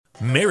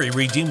Mary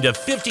redeemed a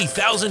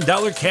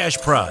 $50,000 cash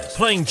prize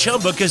playing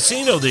Chumba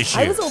Casino this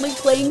year. I was only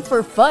playing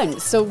for fun,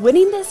 so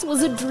winning this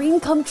was a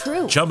dream come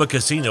true. Chumba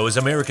Casino is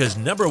America's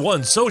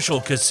 #1 social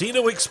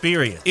casino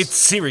experience. It's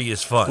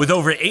serious fun. With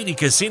over 80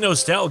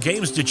 casino-style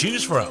games to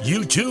choose from,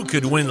 you too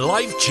could win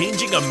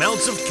life-changing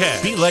amounts of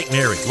cash. Be like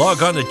Mary.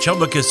 Log on to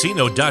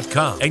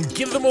ChumbaCasino.com and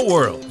give them a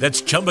whirl.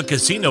 That's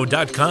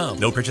ChumbaCasino.com.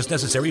 No purchase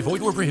necessary.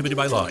 Void where prohibited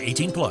by law.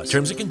 18 plus.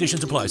 Terms and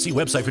conditions apply. See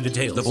website for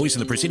details. The voice in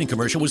the preceding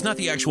commercial was not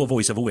the actual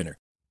voice of a winner.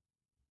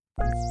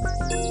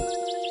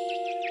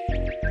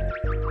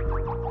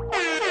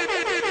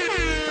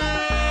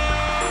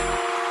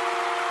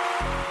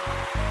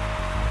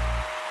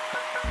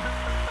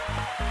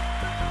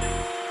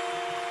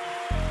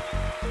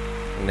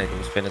 Nigga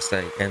was finna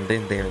say, and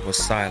then there was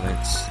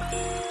silence.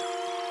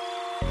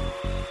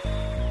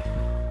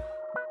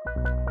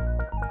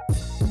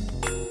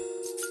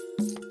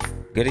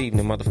 Good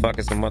evening,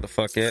 motherfuckers and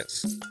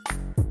motherfuckettes.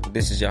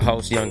 This is your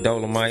host, Young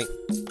Dolemite,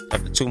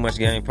 of the Too Much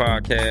Game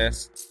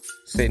podcast.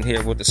 Sitting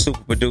here with the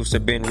super producer,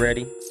 Ben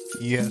Ready.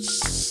 Yes,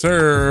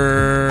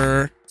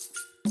 sir.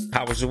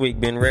 How was your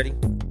week, Ben Ready?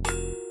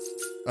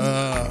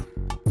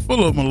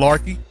 Full of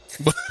malarkey.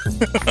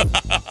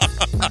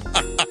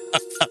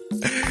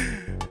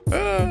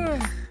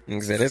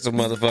 Nigga said it's a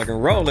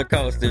motherfucking roller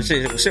coaster.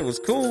 Shit was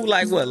cool.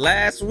 Like what?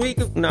 Last week?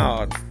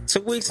 No,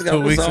 2 weeks ago.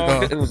 2 weeks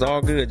ago. It was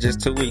all good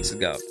just 2 weeks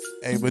ago.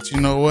 Hey, but you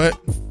know what?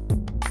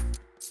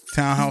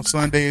 Townhouse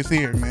Sunday is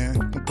here, man.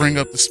 Bring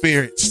up the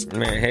spirits.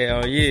 Man,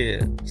 hell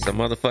yeah. It's a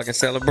motherfucking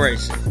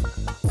celebration.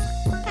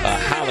 A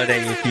holiday,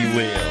 if you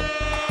will.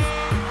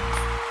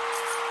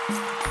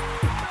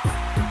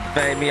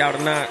 Fade me out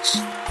a notch.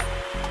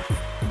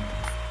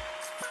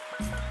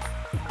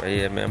 But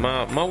yeah, man,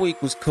 my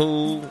week was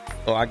cool.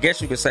 Or I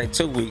guess you could say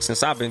 2 weeks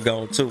since I've been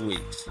gone 2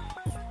 weeks.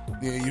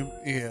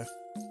 Yeah.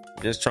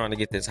 Just trying to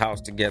get this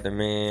house together,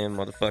 man.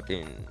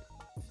 Motherfucking,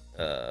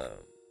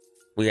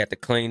 we had to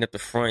clean up the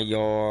front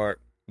yard,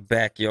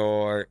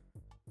 backyard.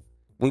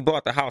 We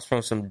bought the house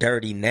from some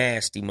dirty,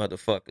 nasty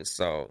motherfuckers.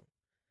 So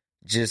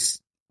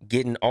just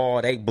getting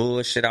all that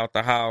bullshit out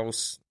the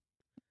house.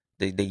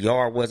 The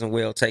yard wasn't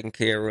well taken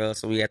care of,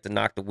 so we had to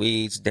knock the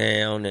weeds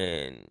down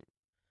and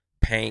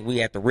paint. We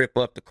had to rip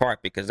up the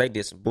carpet because they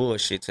did some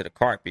bullshit to the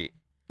carpet.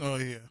 Oh,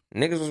 yeah.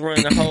 Niggas was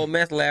running the whole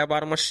meth lab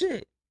out of my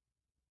shit.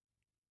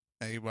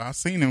 Hey, well, I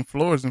seen them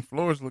floors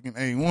looking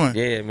A1.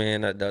 Yeah,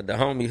 man, the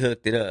homie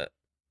hooked it up.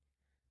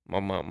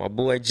 My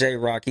boy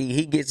J-Rock,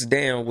 he gets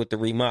down with the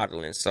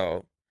remodeling,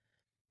 so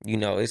you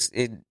know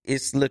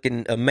it's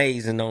looking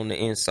amazing on the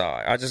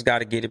inside. I just got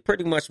to get it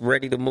pretty much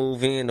ready to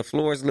move in. The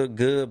floors look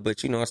good,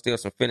 but you know still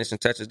some finishing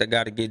touches that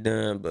got to get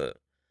done. But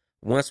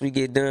once we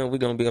get done, we're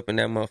gonna be up in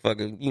that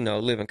motherfucker, you know,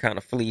 living kind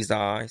of flea's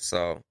eye.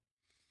 So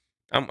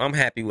I'm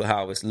happy with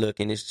how it's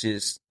looking. It's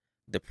just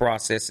the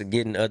process of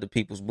getting other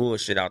people's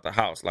bullshit out the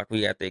house, like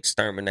we had to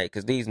exterminate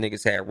because these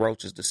niggas had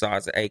roaches the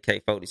size of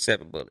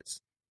AK-47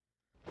 bullets.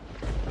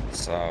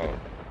 So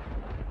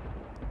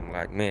I'm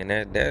like, man,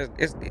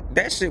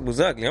 that shit was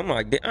ugly. I'm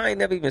like, I ain't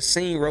never even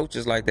seen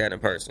roaches like that in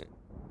person.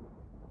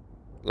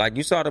 Like,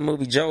 you saw the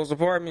movie Joe's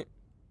Apartment?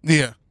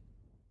 Yeah.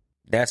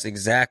 That's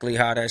exactly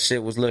how that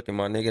shit was looking,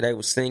 my nigga. They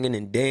was singing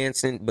and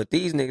dancing, but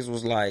these niggas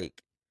was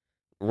like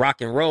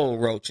rock and roll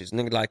roaches.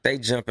 Nigga, like they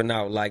jumping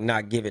out, like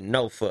not giving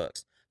no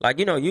fucks. Like,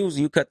 you know,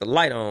 usually you cut the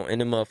light on and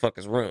the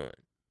motherfuckers run.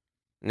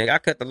 Nigga, I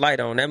cut the light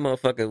on, that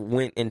motherfucker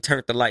went and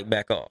turned the light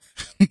back off.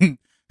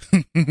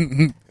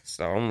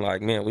 So I'm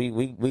like, man, we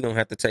gonna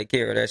have to take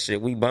care of that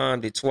shit. We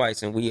bonded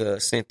twice and we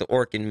sent the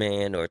Orkin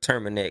Man or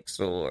Terminex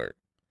or,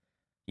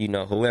 you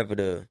know, whoever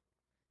to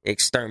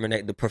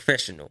exterminate the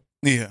professional.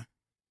 Yeah.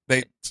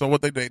 So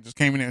what they just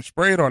came in there and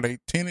sprayed, or they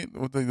tinted?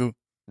 What they do?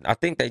 I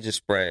think they just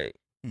sprayed.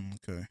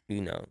 Okay.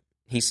 You know,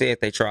 he said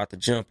they tried to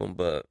jump him,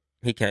 but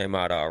he came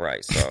out all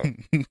right. So,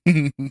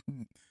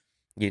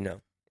 you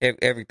know,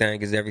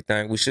 everything is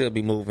everything. We should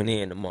be moving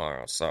in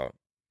tomorrow. So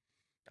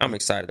I'm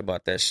excited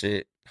about that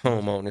shit.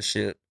 Home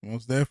ownership.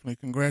 Most definitely.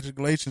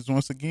 Congratulations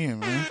once again,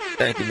 man.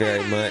 Thank you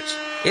very much.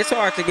 It's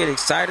hard to get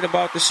excited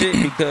about the shit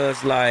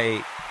because,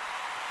 like,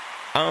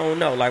 I don't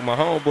know. Like, my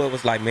homeboy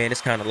was like, man,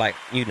 it's kind of like,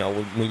 you know,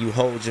 when you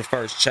hold your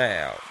first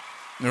child.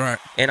 Right.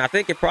 And I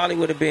think it probably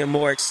would have been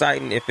more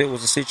exciting if it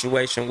was a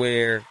situation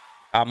where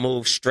I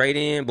moved straight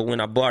in, but when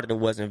I bought it, it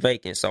wasn't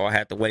vacant. So I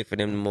had to wait for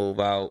them to move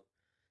out.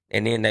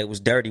 And then they was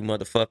dirty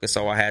motherfuckers,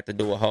 so I had to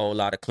do a whole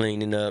lot of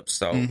cleaning up.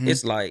 So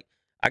it's like,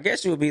 I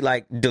guess you would be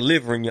like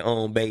delivering your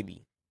own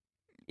baby,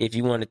 if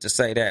you wanted to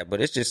say that.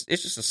 But it's just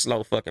a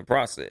slow fucking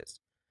process.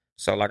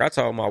 So like I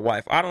told my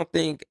wife, I don't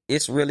think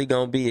it's really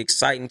going to be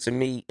exciting to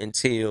me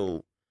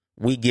until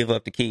we give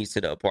up the keys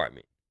to the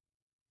apartment.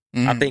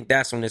 I think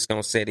that's when it's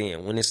going to set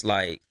in. When it's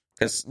like,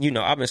 because, you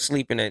know, I've been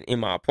sleeping in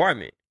my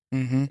apartment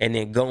and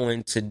then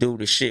going to do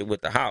the shit with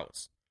the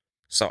house.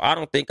 So I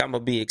don't think I'm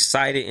going to be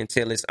excited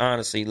until it's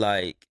honestly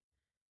like,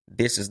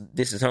 this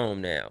is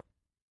home now.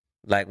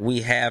 Like, we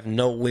have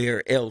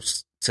nowhere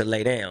else to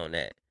lay down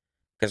at.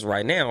 Because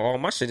right now, all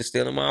my shit is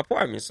still in my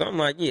apartment. So I'm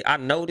like, yeah, I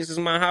know this is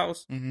my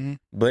house,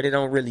 but it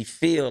don't really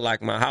feel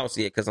like my house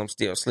yet because I'm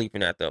still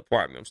sleeping at the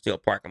apartment. I'm still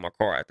parking my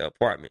car at the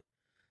apartment.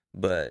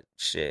 But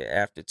shit,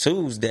 after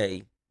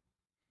Tuesday,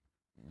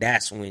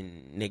 that's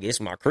when, nigga, it's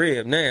my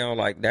crib now.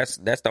 Like, that's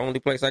the only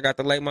place I got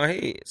to lay my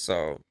head.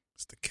 So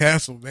it's the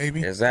castle,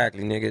 baby.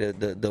 Exactly,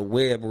 nigga. The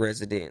Webb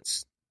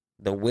residence,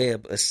 the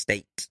Webb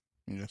estate.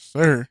 Yes,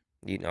 sir.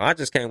 You know, I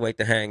just can't wait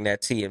to hang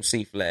that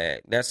TMC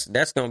flag.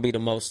 That's gonna be the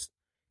most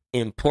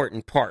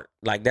important part.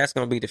 Like, that's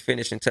gonna be the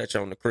finishing touch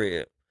on the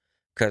crib.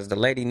 Cause the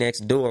lady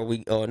next door,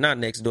 not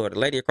next door, the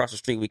lady across the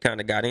street, we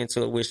kind of got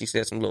into it with. She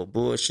said some little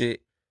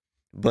bullshit,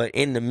 but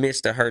in the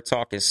midst of her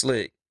talking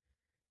slick,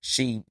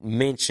 she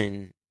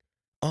mentioned,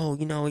 "Oh,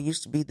 you know, it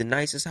used to be the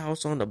nicest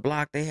house on the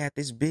block. They had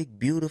this big,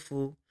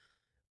 beautiful,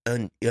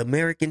 an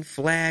American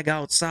flag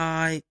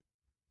outside."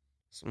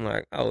 So I'm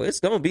like, oh,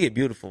 it's gonna be a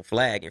beautiful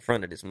flag in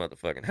front of this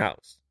motherfucking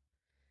house,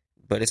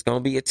 but it's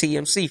gonna be a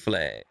TMC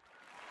flag.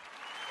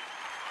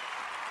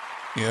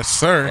 Yes,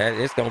 sir.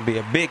 It's gonna be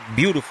a big,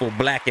 beautiful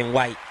black and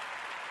white,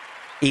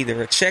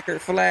 either a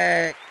checkered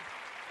flag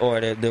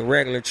or the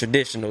regular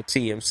traditional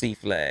TMC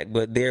flag.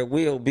 But there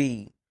will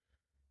be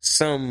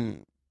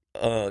some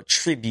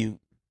tribute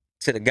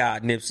to the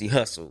god Nipsey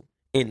Hussle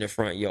in the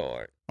front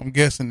yard. I'm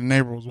guessing the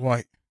neighbor was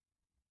white.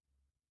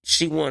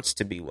 She wants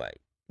to be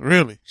white.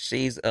 Really?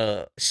 She's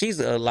a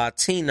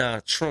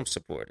Latina Trump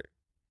supporter.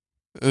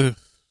 Ugh.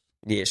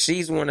 Yeah,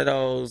 she's one of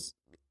those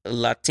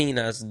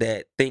Latinas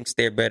that thinks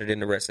they're better than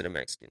the rest of the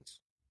Mexicans.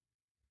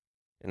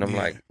 And I'm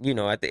like, you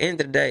know, at the end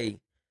of the day,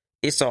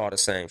 it's all the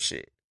same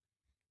shit.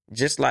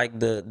 Just like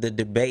the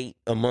debate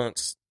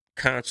amongst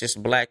conscious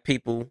black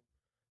people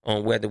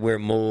on whether we're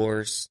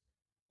Moors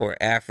or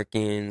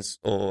Africans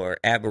or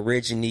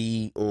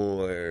Aborigine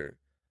or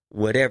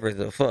whatever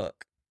the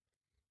fuck.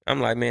 I'm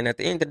like, man, at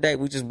the end of the day,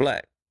 we just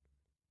black.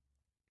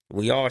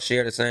 We all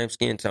share the same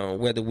skin tone,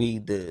 whether we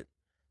the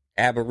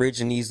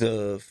Aborigines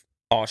of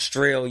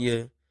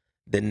Australia,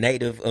 the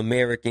Native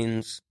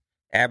Americans,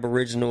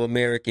 Aboriginal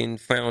American,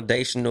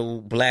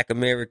 foundational Black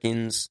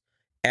Americans,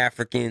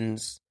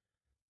 Africans,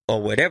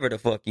 or whatever the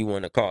fuck you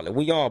want to call it.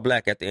 We all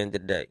black at the end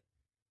of the day.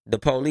 The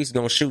police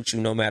gonna shoot you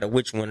no matter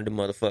which one of the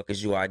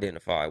motherfuckers you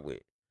identify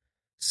with.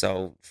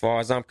 So, far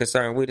as I'm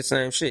concerned, we the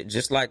same shit,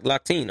 just like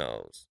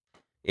Latinos.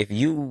 If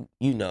you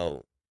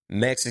know,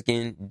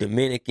 Mexican,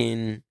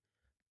 Dominican,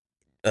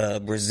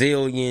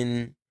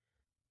 Brazilian,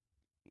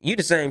 you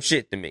the same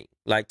shit to me.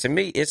 Like, to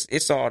me,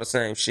 it's all the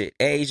same shit.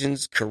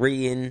 Asians,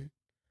 Korean,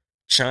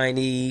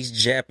 Chinese,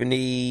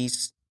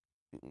 Japanese,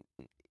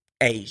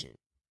 Asian.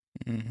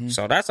 Mm-hmm.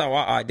 So that's how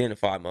I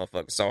identify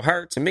motherfuckers. So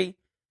her, to me,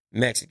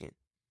 Mexican.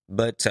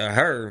 But to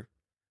her,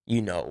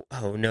 you know,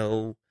 oh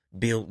no,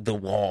 build the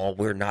wall,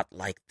 we're not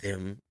like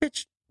them.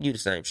 Bitch, you the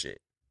same shit.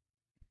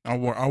 I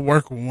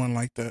work with one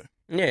like that.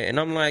 Yeah, and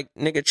I'm like,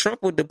 nigga,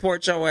 Trump would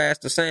deport your ass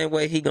the same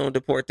way he gonna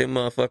deport them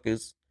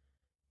motherfuckers,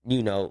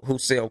 you know, who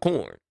sell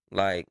corn.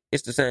 Like,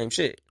 it's the same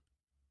shit.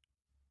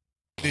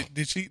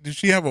 Did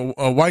she have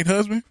a white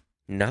husband?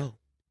 No.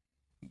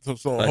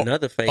 So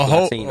another fake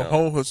Latino. A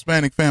whole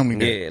Hispanic family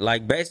there. Yeah,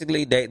 like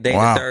basically they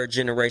Wow. the third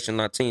generation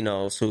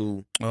Latinos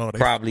who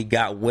probably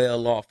got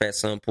well off at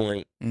some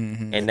point,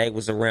 and they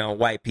was around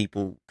white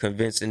people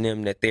convincing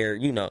them that they're,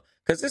 you know,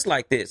 because it's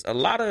like this. A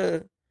lot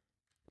of,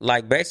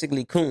 like,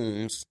 basically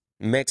coons,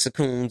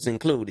 Mexicans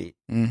included,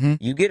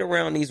 you get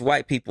around these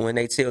white people and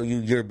they tell you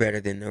you're better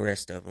than the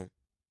rest of them.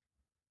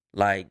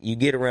 Like, you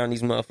get around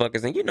these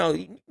motherfuckers and, you know,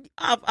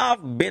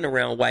 I've been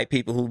around white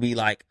people who be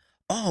like,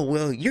 oh,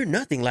 well, you're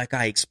nothing like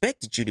I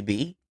expected you to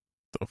be.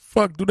 The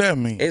fuck do that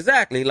mean?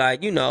 Exactly.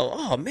 Like, you know,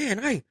 oh,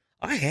 man,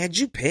 I had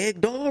you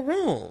pegged all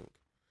wrong.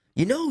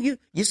 You know,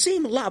 you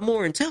seem a lot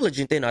more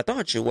intelligent than I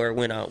thought you were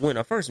when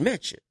I first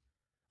met you.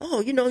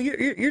 Oh, you know,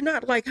 you're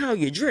not like how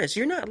you dress.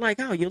 You're not like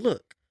how you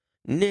look.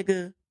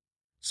 Nigga.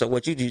 So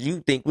what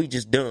you think we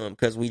just dumb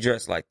because we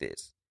dress like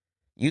this?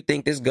 You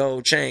think this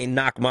gold chain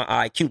knocked my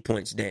IQ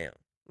points down?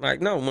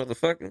 Like, no,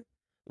 motherfucker.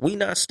 We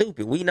not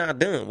stupid. We not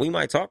dumb. We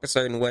might talk a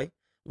certain way.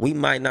 We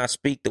might not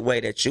speak the way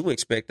that you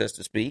expect us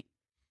to speak,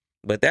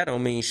 but that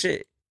don't mean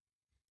shit.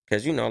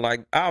 Because, you know,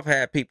 like, I've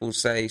had people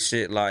say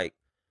shit like,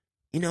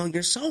 you know,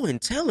 you're so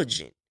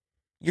intelligent.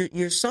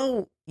 You're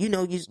so, you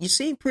know, you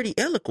seem pretty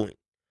eloquent,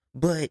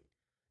 but,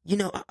 you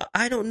know,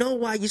 I don't know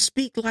why you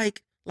speak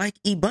like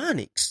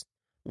Ebonics.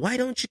 Why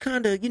don't you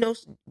kind of, you know,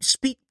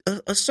 speak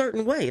a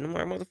certain way? And I'm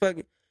like,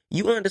 motherfucker,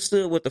 you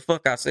understood what the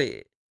fuck I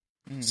said.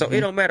 So it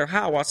don't matter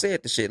how I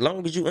said the shit,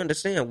 long as you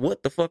understand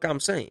what the fuck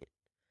I'm saying.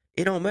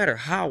 It don't matter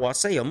how I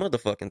say a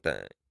motherfucking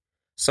thing.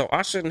 So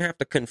I shouldn't have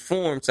to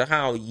conform to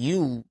how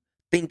you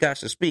think I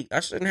should speak. I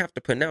shouldn't have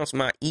to pronounce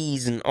my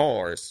E's and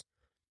R's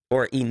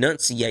or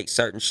enunciate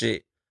certain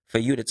shit for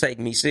you to take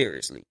me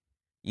seriously.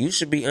 You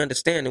should be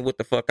understanding what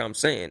the fuck I'm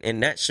saying,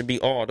 and that should be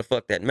all the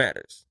fuck that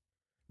matters.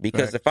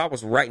 Because if I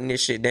was writing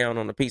this shit down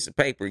on a piece of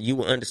paper, you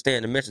would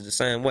understand the message the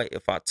same way.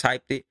 If I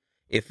typed it,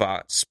 if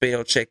I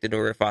spell checked it,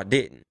 or if I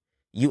didn't,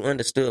 you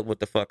understood what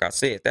the fuck I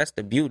said. That's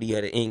the beauty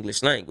of the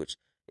English language.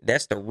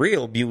 That's the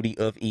real beauty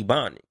of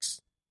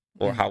Ebonics.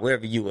 or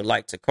however you would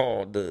like to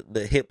call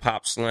the hip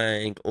hop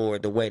slang or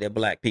the way that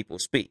black people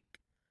speak.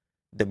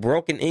 The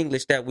broken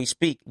English that we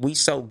speak, we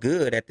so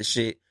good at the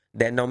shit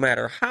that no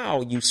matter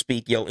how you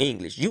speak your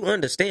English, you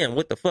understand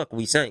what the fuck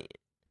we saying.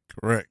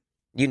 Correct.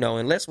 You know,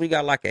 unless we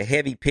got like a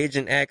heavy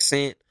pidgin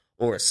accent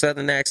or a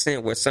southern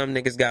accent where some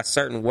niggas got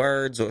certain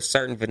words or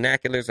certain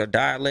vernaculars or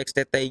dialects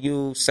that they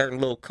use, certain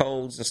little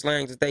codes and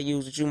slangs that they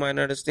use that you might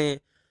not understand.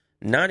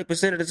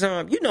 90% of the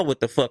time, you know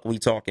what the fuck we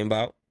talking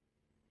about.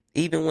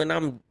 Even when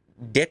I'm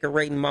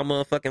decorating my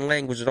motherfucking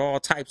language with all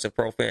types of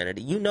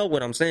profanity, you know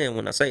what I'm saying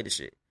when I say the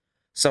shit.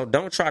 So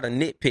don't try to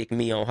nitpick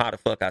me on how the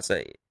fuck I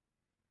say it.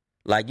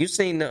 Like, you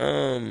seen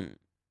the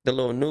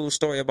little news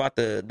story about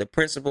the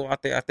principal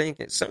out there, I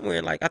think it's somewhere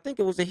in, like, I think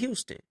it was in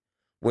Houston,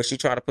 where she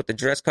tried to put the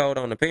dress code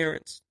on the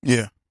parents.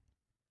 Yeah.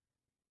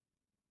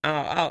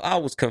 I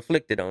was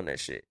conflicted on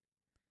that shit.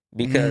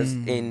 Because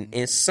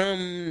in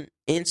some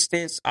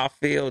instance, I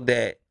feel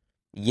that,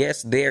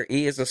 yes, there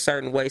is a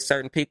certain way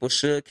certain people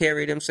should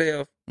carry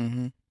themselves.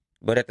 Mm-hmm.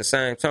 But at the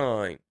same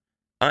time,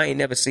 I ain't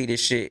never see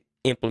this shit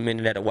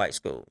implemented at a white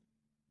school.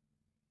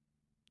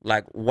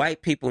 Like,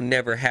 white people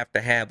never have to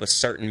have a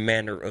certain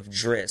manner of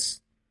dress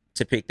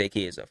to pick their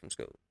kids up from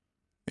school.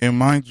 And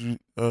mind you,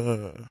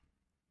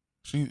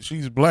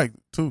 she's black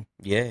too.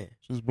 Yeah.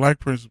 She's a black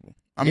principal.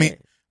 I mean,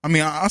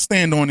 I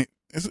stand on it.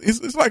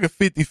 It's like a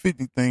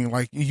 50-50 thing.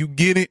 Like, you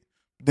get it,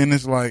 then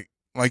it's like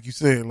you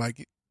said,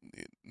 like,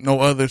 no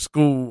other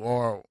school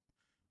or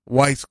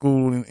white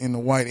school in the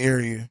white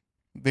area,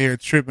 they're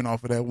tripping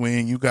off of that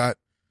when you got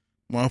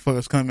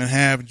motherfuckers coming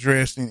half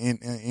dressed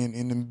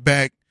in the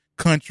back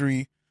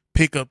country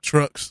pickup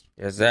trucks.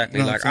 Exactly.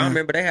 You know like, I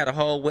remember they had a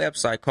whole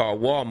website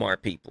called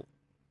Walmart People.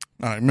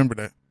 I remember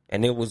that.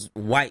 And it was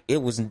white.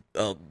 It was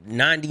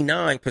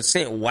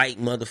 99%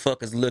 white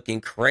motherfuckers looking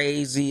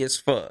crazy as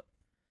fuck.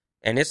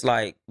 And it's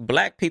like,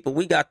 black people,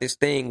 we got this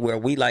thing where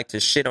we like to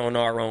shit on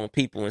our own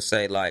people and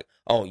say, like,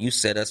 oh, you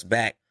set us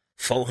back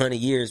 400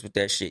 years with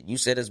that shit. You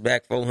set us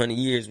back 400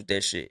 years with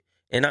that shit.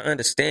 And I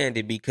understand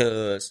it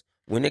because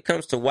when it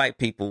comes to white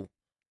people,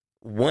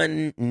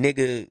 one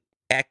nigga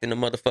acting a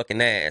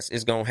motherfucking ass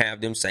is going to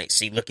have them say,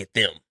 see, look at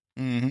them.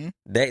 Mm-hmm.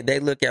 They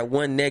look at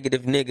one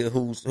negative nigga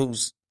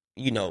who's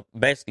you know,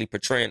 basically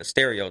portraying a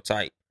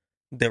stereotype,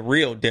 the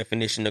real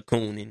definition of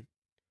cooning,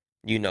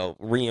 you know,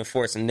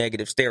 reinforcing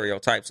negative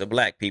stereotypes of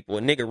black people.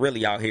 A nigga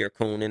really out here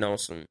cooning on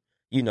some,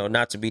 you know,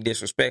 not to be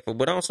disrespectful,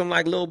 but on some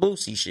like Lil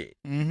Boosie shit.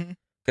 Mm-hmm.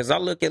 Because I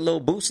look at Lil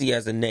Boosie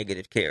as a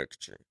negative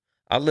caricature.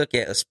 I look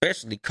at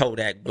especially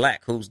Kodak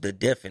Black, who's the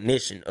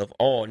definition of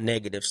all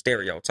negative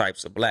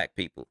stereotypes of black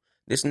people.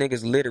 This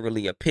nigga's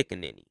literally a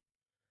pickaninny.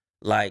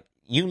 Like,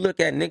 you look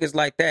at niggas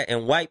like that,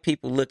 and white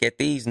people look at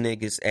these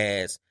niggas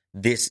as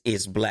this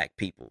is black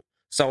people.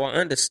 So I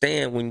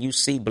understand when you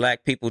see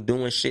black people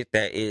doing shit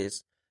that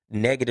is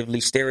negatively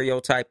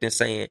stereotyped and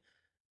saying,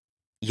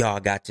 y'all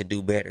got to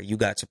do better. You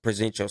got to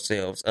present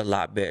yourselves a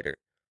lot better.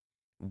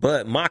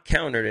 But my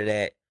counter to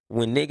that,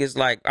 when niggas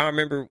like, I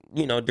remember,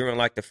 you know, during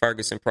like the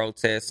Ferguson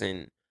protests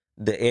and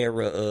the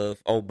era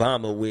of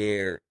Obama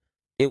where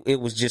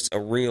it was just a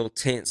real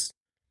tense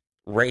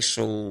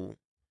racial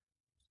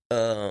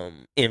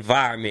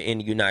environment in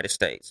the United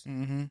States.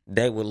 Mm-hmm.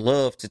 They would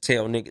love to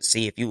tell niggas,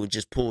 see, if you would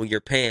just pull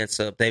your pants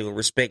up, they would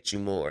respect you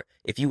more.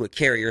 If you would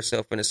carry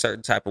yourself in a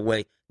certain type of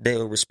way, they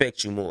would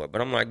respect you more.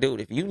 But I'm like,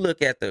 dude, if you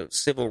look at the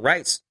civil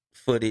rights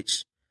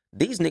footage,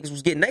 these niggas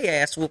was getting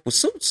their ass whooped with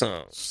suits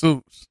on.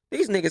 Suits.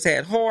 These niggas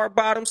had hard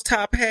bottoms,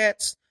 top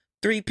hats,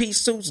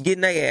 3-piece suits,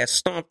 getting their ass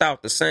stomped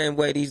out the same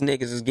way these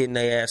niggas is getting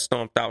their ass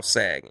stomped out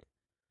sagging.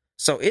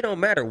 So it don't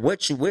matter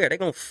what you wear. They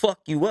gonna fuck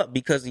you up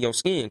because of your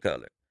skin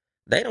color.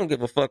 They don't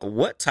give a fuck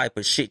what type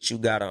of shit you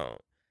got on.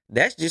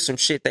 That's just some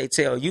shit they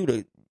tell you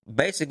to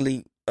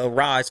basically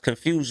arise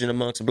confusion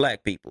amongst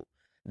black people.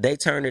 They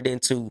turn it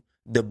into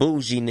the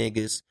bougie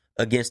niggas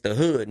against the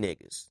hood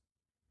niggas.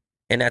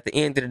 And at the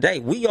end of the day,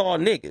 we all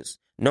niggas.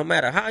 No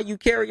matter how you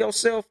carry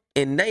yourself,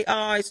 in they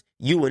eyes,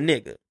 you a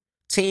nigga.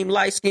 Team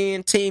light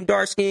skin, team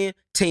dark skin,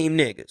 team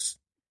niggas.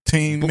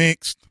 Team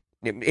mixed.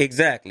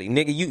 Exactly.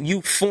 Nigga,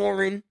 you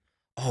foreign.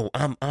 Oh,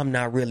 I'm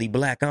not really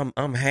black.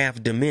 I'm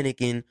half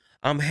Dominican.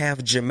 I'm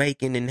half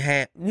Jamaican and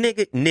half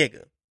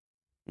nigga.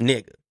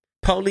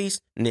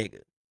 Police,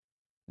 nigga.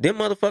 Them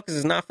motherfuckers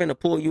is not finna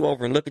pull you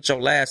over and look at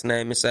your last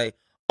name and say,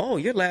 oh,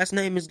 your last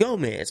name is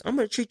Gomez. I'm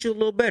gonna treat you a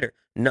little better.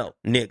 No,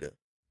 nigga.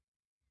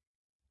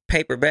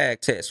 Paper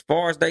bag test.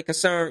 Far as they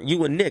concerned,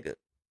 you a nigga.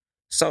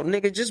 So,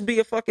 nigga, just be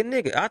a fucking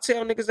nigga. I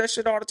tell niggas that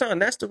shit all the time.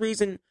 That's the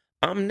reason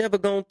I'm never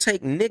gonna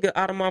take nigga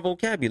out of my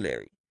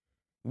vocabulary.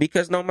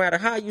 Because no matter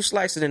how you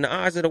slice it in the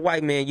eyes of the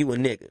white man, you a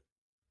nigga.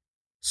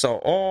 So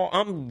all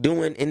I'm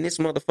doing in this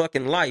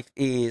motherfucking life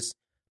is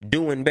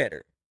doing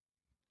better.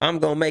 I'm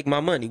going to make my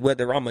money,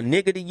 whether I'm a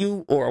nigga to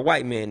you or a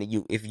white man to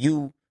you. If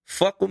you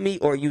fuck with me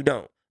or you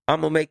don't,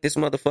 I'm going to make this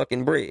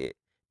motherfucking bread.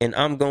 And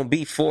I'm going to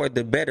be for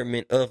the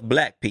betterment of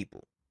black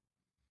people.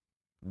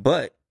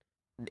 But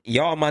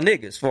y'all my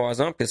niggas, as far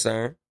as I'm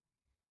concerned.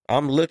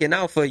 I'm looking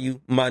out for you,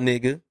 my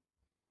nigga.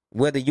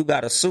 Whether you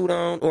got a suit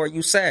on or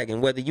you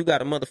sagging, whether you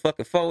got a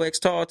motherfucking 4X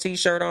tall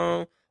t-shirt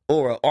on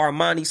or a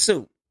Armani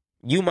suit,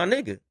 you my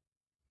nigga.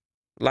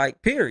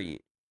 Like,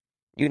 period.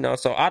 You know,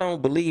 so I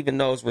don't believe in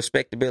those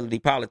respectability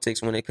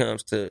politics when it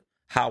comes to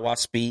how I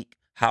speak,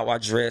 how I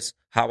dress,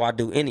 how I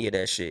do any of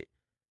that shit.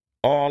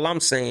 All I'm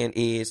saying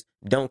is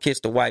don't kiss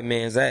the white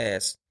man's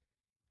ass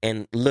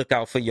and look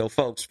out for your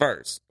folks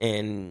first.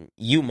 And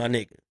you my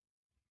nigga.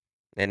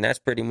 And that's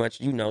pretty much,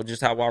 you know,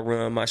 just how I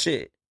run my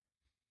shit.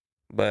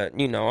 But,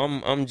 you know,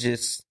 I'm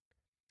just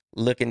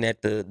looking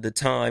at the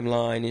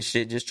timeline and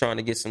shit, just trying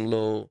to get some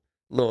little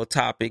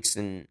topics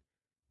and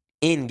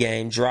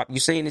in-game drop. You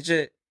seen it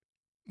yet?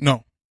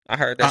 No. I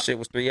heard that shit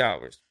was 3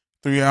 hours.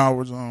 3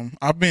 hours. I'm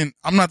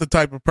not the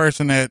type of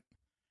person that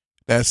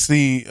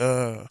see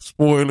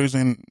spoilers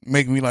and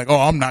make me like, oh,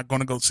 I'm not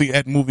gonna go see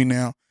that movie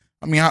now.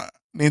 I mean,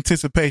 the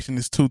anticipation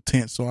is too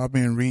tense, so I've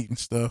been reading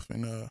stuff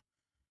and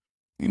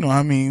you know,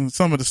 I mean,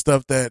 some of the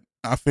stuff that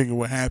I figured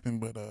would happen,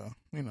 but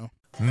you know.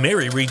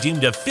 Mary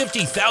redeemed a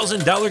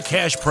 $50,000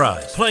 cash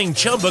prize playing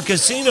Chumba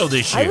Casino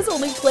this year. I was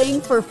only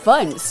playing for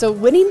fun, so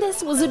winning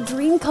this was a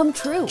dream come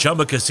true.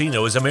 Chumba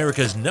Casino is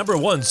America's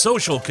 #1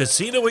 social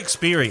casino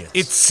experience.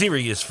 It's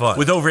serious fun.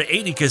 With over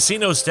 80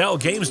 casino-style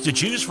games to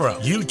choose from,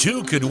 you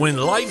too could win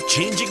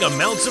life-changing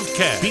amounts of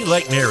cash. Be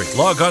like Mary.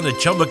 Log on to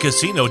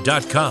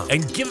ChumbaCasino.com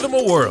and give them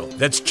a whirl.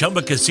 That's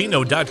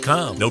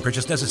ChumbaCasino.com. No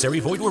purchase necessary.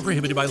 Void or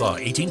prohibited by law.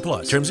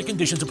 18+. Terms and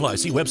conditions apply.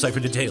 See website for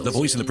details. The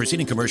voice in the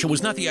preceding commercial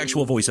was not the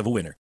actual voice of a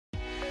winner.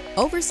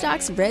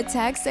 Overstock's Red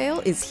Tag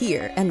Sale is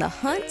here, and the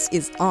hunt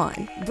is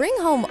on. Bring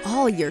home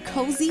all your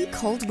cozy,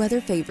 cold-weather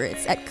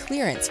favorites at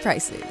clearance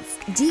prices.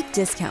 Deep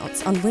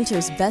discounts on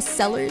winter's best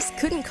sellers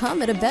couldn't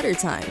come at a better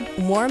time.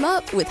 Warm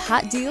up with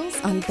hot deals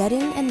on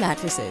bedding and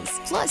mattresses.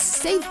 Plus,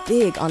 save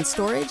big on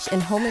storage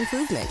and home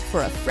improvement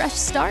for a fresh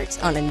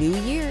start on a new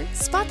year.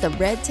 Spot the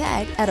Red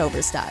Tag at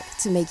Overstock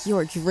to make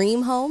your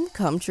dream home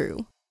come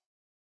true.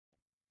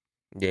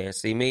 Yeah,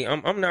 see me,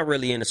 I'm not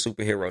really into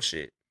superhero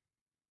shit.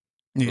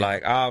 Yeah.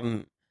 Like,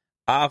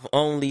 I've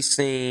only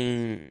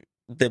seen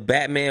the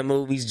Batman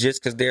movies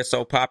just because they're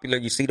so popular.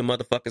 You see the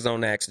motherfuckers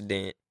on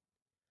accident.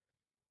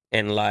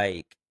 And,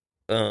 like,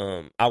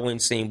 I went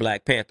and seen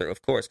Black Panther,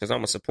 of course, because I'm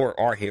going to support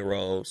our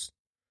heroes.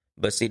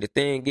 But see, the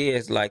thing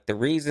is, like, the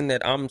reason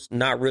that I'm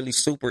not really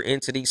super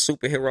into these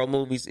superhero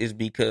movies is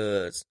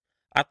because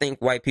I think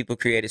white people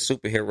created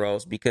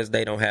superheroes because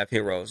they don't have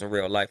heroes in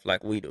real life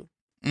like we do.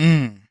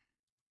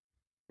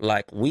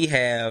 Like, we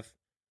have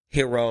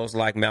heroes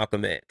like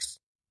Malcolm X,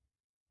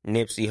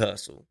 Nipsey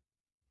Hussle,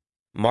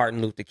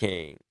 Martin Luther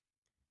King,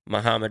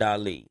 Muhammad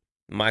Ali,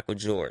 Michael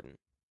Jordan,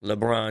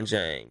 LeBron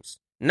James.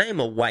 Name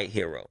a white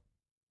hero.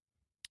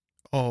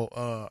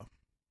 Oh,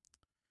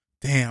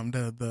 damn,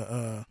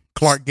 the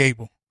Clark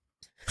Gable.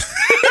 Who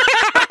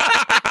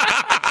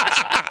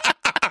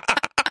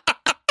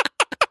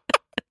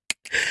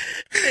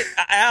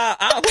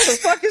the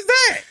fuck is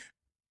that?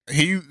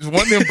 He's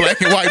one of them black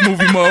and white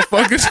movie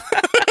motherfuckers.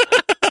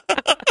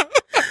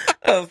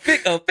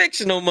 A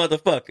fictional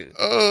motherfucker.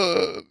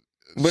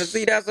 But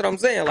see, that's what I'm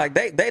saying. Like,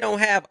 they don't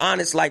have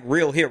honest, like,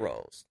 real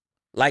heroes.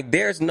 Like,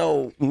 there's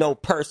no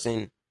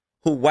person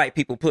who white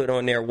people put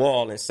on their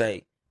wall and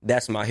say,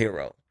 that's my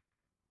hero.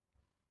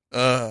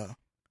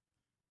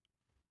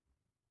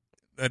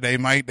 They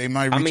might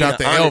reach out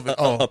to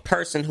Elvis. A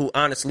person who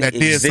honestly that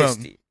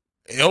existed.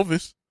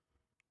 Elvis.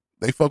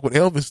 They fuck with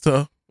Elvis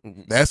tough.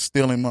 That's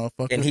stealing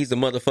motherfucker. And he's a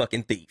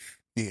motherfucking thief.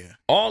 Yeah.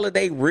 All of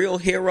they real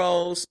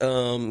heroes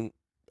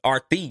are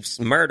thieves,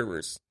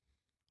 murderers.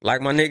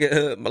 Like my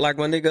nigga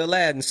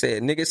Aladdin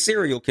said, nigga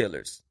serial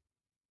killers.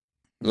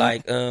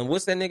 Like,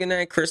 what's that nigga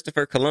name?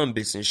 Christopher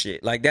Columbus and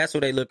shit. Like, that's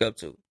what they look up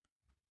to.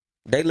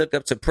 They look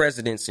up to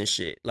presidents and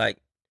shit. Like,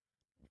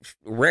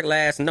 regular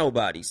ass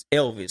nobodies.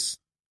 Elvis.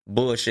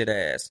 Bullshit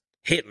ass.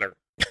 Hitler.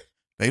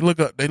 They look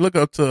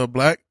up to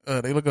black.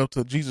 They look up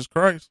to Jesus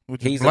Christ,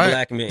 which He's is black. a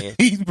black man.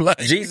 He's black.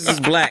 Jesus is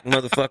black,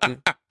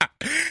 motherfucker.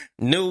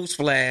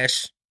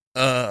 Newsflash.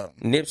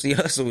 Nipsey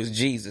Hussle is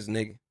Jesus,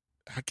 nigga.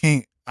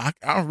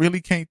 I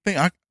really can't think.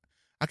 I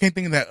can't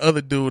think of that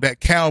other dude, that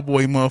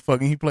cowboy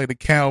motherfucker. He played the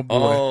cowboy.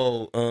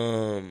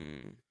 Oh,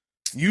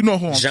 you know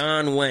who?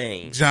 John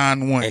Wayne.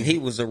 John Wayne, and he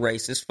was a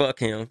racist. Fuck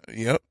him.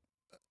 Yep.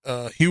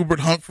 Hubert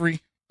Humphrey.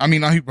 I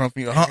mean, not Hubert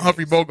Humphrey.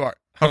 Humphrey Bogart.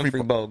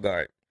 Humphrey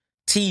Bogart.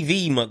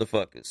 TV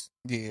motherfuckers.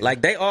 Yeah.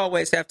 Like, they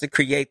always have to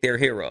create their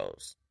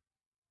heroes.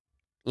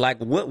 Like,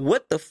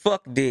 what the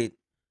fuck did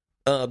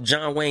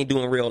John Wayne do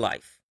in real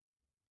life?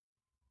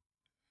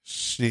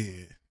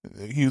 Shit.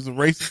 He was a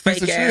racist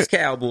fake ass shit.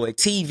 cowboy,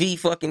 TV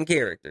fucking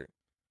character.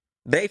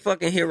 They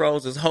fucking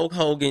heroes is Hulk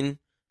Hogan,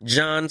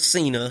 John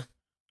Cena,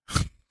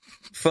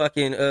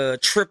 fucking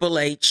Triple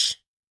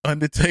H,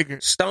 Undertaker,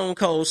 Stone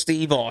Cold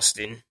Steve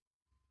Austin.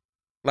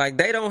 Like,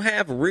 they don't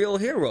have real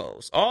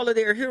heroes. All of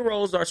their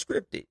heroes are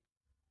scripted.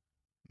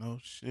 No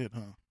shit,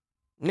 huh?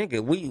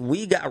 Nigga,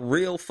 we got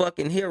real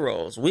fucking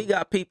heroes. We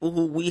got people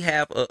who we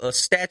have a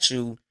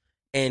statue,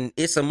 and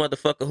it's a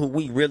motherfucker who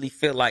we really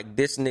feel like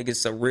this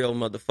nigga's a real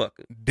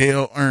motherfucker.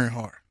 Dale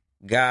Earnhardt.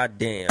 God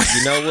damn.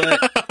 You know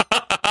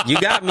what? You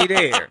got me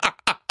there.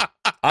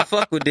 I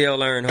fuck with Dale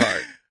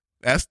Earnhardt.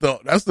 That's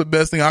the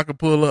best thing I could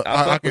pull up.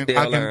 I can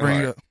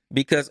bring up.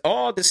 Because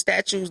all the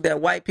statues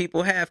that white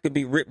people have could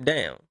be ripped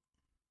down.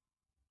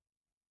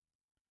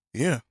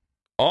 Yeah.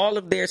 All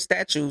of their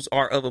statues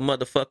are of a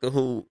motherfucker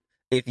who,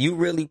 if you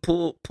really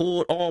pulled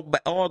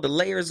all the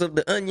layers of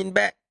the onion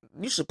back,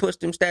 you should push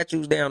them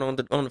statues down on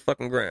the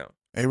fucking ground.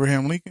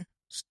 Abraham Lincoln?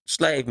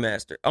 Slave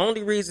master.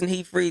 Only reason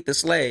he freed the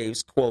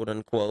slaves, quote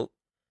unquote,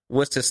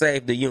 was to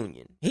save the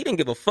Union. He didn't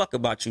give a fuck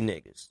about you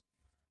niggas.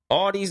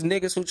 All these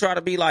niggas who try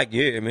to be like,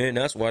 yeah, man,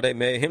 that's why they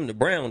made him the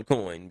brown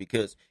coin,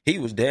 because he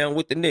was down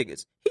with the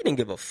niggas. He didn't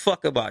give a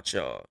fuck about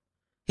y'all.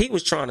 He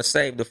was trying to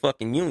save the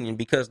fucking Union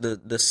because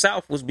the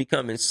South was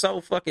becoming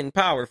so fucking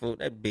powerful.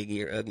 That big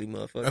ear, ugly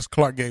motherfucker. That's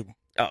Clark Gable.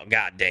 Oh,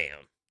 goddamn.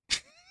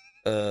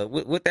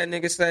 What that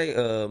nigga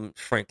say?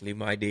 Frankly,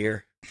 my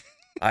dear,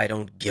 I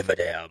don't give a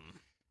damn.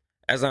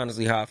 That's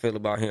honestly how I feel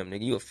about him,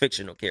 nigga. You a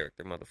fictional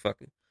character,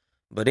 motherfucker.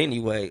 But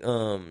anyway,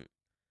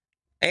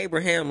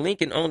 Abraham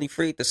Lincoln only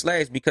freed the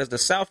slaves because the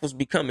South was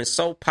becoming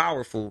so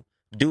powerful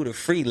due to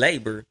free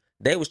labor.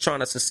 They was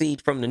trying to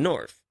secede from the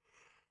North.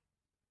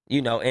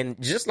 You know, and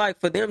just like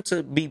for them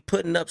to be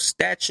putting up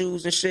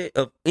statues and shit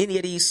of any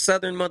of these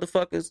Southern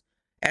motherfuckers,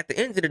 at the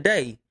end of the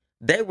day,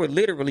 they were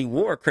literally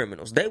war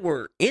criminals. They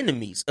were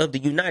enemies of the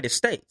United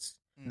States.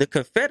 The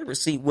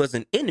Confederacy was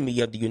an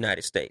enemy of the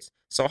United States.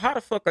 So how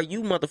the fuck are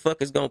you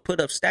motherfuckers gonna put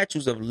up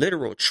statues of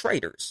literal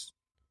traitors?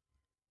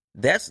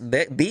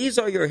 These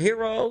are your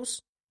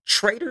heroes?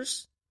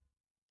 Traitors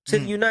to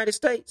the United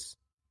States?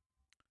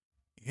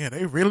 Yeah,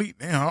 they really,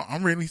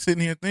 I'm really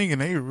sitting here thinking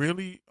they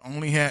really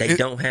only have... They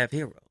don't have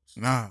heroes.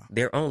 Nah.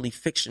 They're only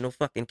fictional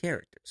fucking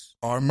characters.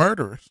 Or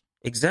murderers.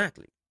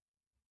 Exactly.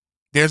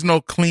 There's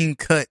no clean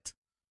cut.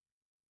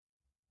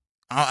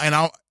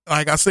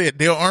 Like I said,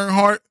 Dale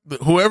Earnhardt,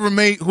 whoever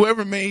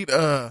made,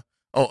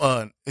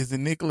 is it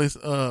Nicholas,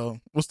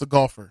 what's the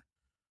golfer?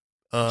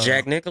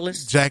 Jack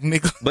Nicklaus? Jack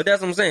Nicklaus. But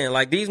that's what I'm saying.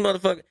 Like, these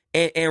motherfuckers,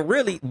 and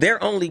really,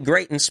 they're only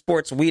great in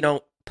sports we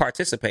don't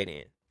participate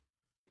in.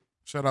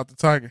 Shout out to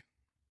Tiger.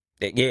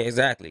 Yeah,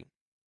 exactly.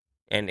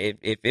 And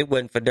if it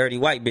wasn't for dirty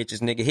white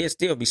bitches, nigga, he'd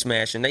still be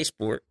smashing they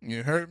sport.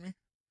 You heard me?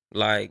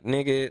 Like,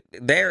 nigga,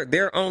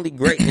 they're only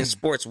great in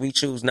sports we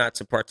choose not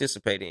to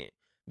participate in.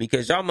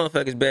 Because y'all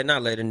motherfuckers better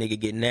not let a nigga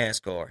get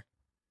NASCAR.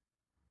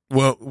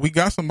 Well, we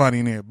got somebody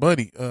in there,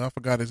 Buddy. I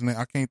forgot his name.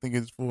 I can't think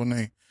of his full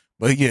name.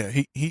 But yeah,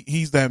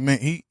 he's that man.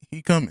 He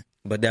coming.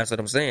 But that's what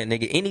I'm saying,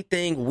 nigga.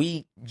 Anything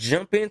we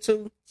jump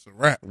into, it's a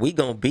wrap. We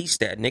gonna beast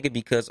that, nigga,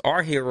 because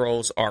our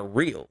heroes are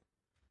real.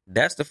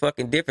 That's the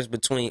fucking difference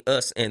between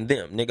us and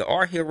them, nigga.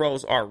 Our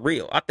heroes are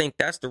real. I think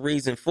that's the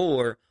reason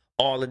for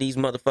all of these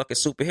motherfucking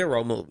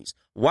superhero movies.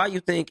 Why you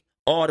think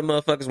all the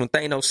motherfuckers, when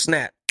Thanos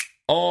snapped,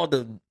 all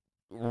the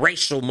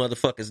racial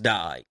motherfuckers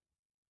died?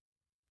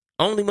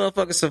 Only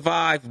motherfuckers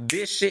survived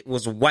this shit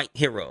was white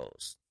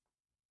heroes.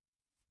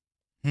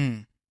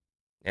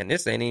 And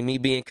this ain't even me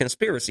being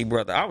conspiracy,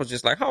 brother. I was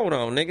just like, hold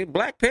on, nigga.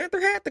 Black Panther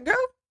had to go?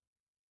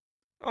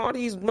 All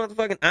these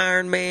motherfucking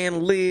Iron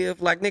Man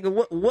live. Like,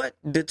 nigga, what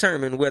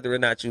determined whether or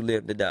not you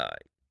lived or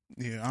died?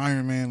 Yeah,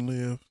 Iron Man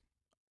lived.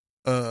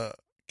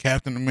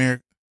 Captain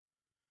America.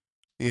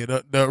 Yeah,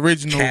 the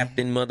original.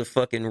 Captain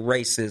motherfucking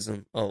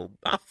racism. Oh,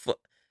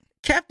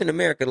 Captain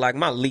America, like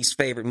my least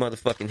favorite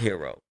motherfucking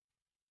hero.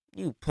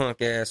 You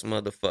punk ass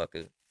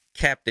motherfucker.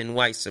 Captain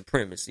white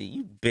supremacy.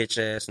 You bitch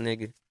ass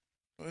nigga.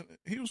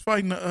 He was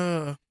fighting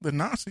the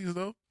Nazis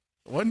though,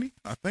 wasn't he?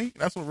 I think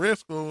that's what Red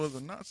Skull was,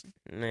 a Nazi.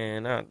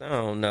 Man, I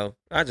don't know.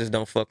 I just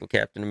don't fuck with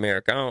Captain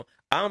America.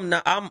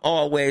 I'm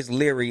always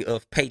leery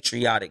of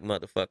patriotic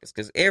motherfuckers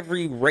because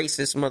every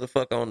racist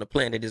motherfucker on the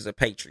planet is a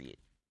patriot.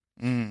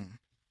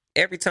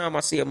 Every time I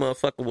see a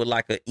motherfucker with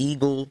like an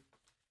eagle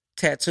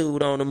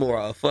tattooed on him or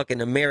a fucking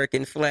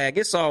American flag,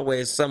 it's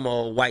always some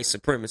old white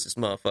supremacist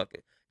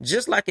motherfucker.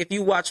 Just like if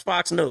you watch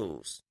Fox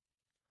News,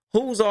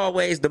 who's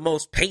always the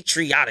most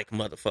patriotic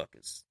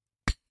motherfuckers?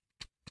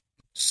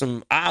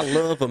 Some I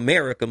love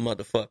America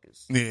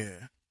motherfuckers.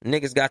 Yeah.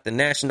 Niggas got the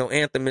national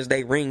anthem as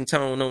they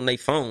ringtone on their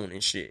phone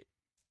and shit.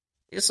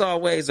 It's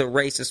always a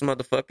racist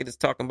motherfucker that's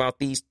talking about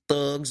these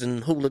thugs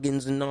and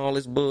hooligans and all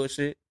this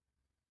bullshit.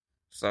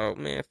 So,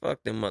 man,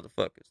 fuck them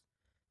motherfuckers.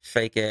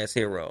 Fake ass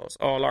heroes.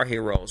 All our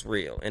heroes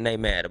real, and they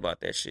mad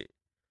about that shit.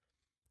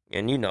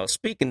 And you know,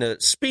 speaking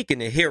of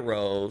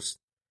heroes,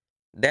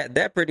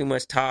 that pretty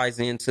much ties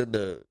into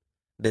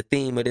the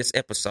theme of this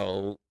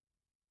episode.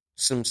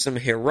 Some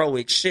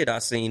heroic shit I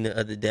seen the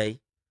other day.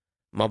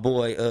 My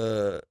boy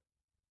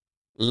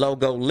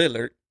Logo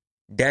Lillard,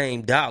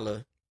 Dame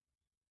Dollar.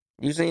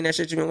 You seen that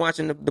shit? You been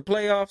watching the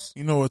playoffs?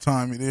 You know what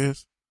time it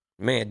is.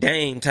 Man,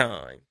 Dame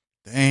time.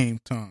 Dame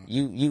time.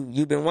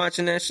 You been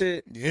watching that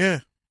shit? Yeah.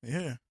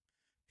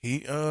 He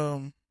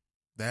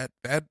that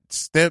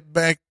step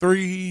back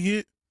three he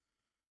hit,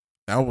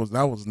 that was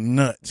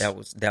nuts.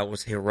 That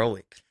was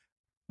heroic.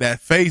 That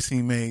face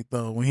he made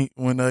though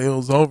when it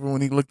was over,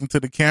 when he looked into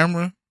the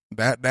camera,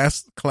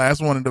 that's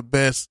class one of the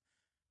best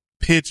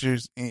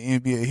pictures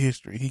in NBA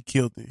history. He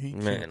killed it.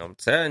 Man, I'm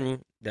telling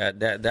you,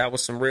 that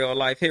was some real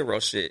life hero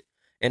shit.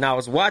 And I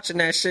was watching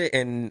that shit,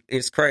 and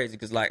it's crazy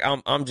because like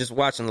I'm just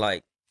watching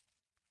like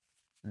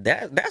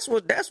that's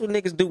what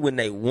niggas do when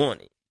they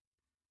want it.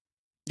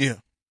 Yeah.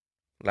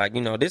 Like,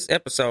 you know, this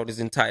episode is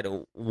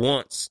entitled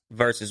Wants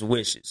versus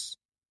Wishes.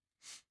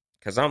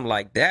 Cause I'm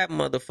like, that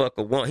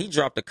motherfucker he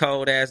dropped a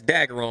cold ass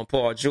dagger on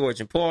Paul George,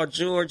 and Paul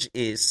George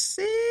is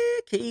sick.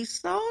 He's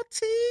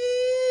salty.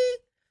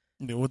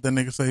 Yeah, what that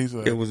nigga say? He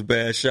said it was a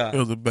bad shot. It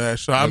was a bad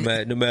shot.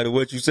 No matter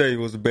what you say, it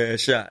was a bad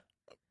shot.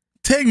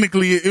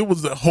 Technically, it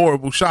was a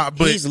horrible shot,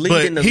 but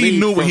he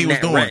knew what he was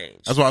doing.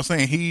 Range. That's what I'm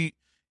saying.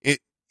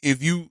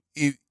 If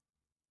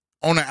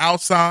on the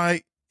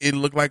outside, it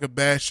looked like a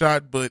bad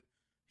shot, but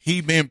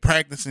he been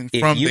practicing from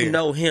there. If you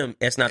know him,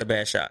 that's not a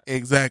bad shot.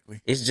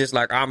 Exactly. It's just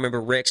like I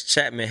remember Rex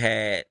Chapman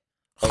had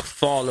a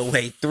fall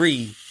away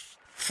 3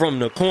 from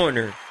the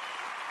corner.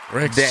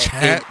 Rex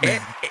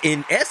Chapman.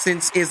 In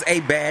essence, is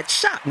a bad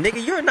shot.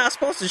 Nigga, you're not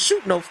supposed to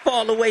shoot no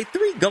fall away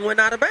 3 going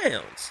out of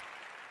bounds.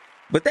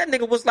 But that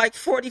nigga was like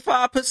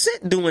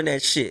 45% doing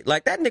that shit.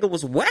 Like, that nigga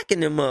was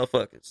whacking them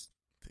motherfuckers.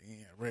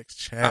 Damn, Rex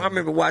Chapman. I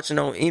remember watching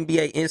on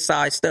NBA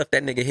Inside Stuff,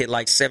 that nigga hit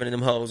like 7 of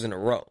them hoes in a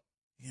row.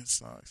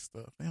 Inside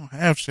Stuff. They don't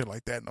have shit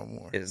like that no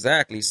more.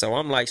 Exactly. So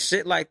I'm like,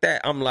 shit like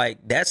that, I'm like,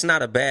 that's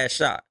not a bad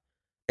shot.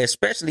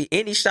 Especially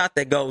any shot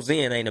that goes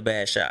in ain't a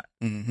bad shot.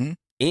 Mm-hmm.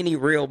 Any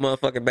real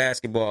motherfucking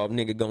basketball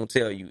nigga gonna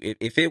tell you.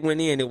 If it went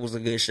in, it was a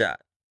good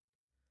shot.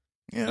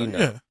 Yeah, you know?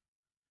 yeah.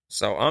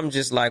 So I'm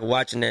just like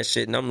watching that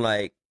shit, and I'm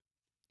like,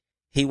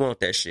 he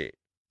want that shit.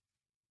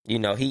 You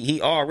know,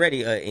 he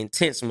already an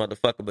intense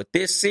motherfucker, but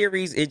this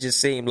series, it just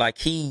seemed like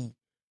he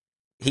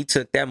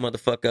took that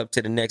motherfucker up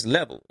to the next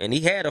level. And he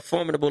had a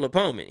formidable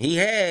opponent. He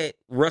had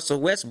Russell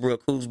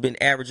Westbrook, who's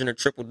been averaging a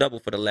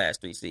triple-double for the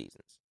last 3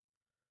 seasons.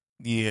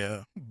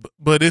 Yeah,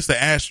 but it's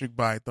the asterisk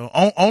by it, though.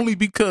 Only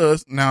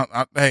because, now,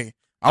 I'm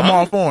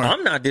all for him.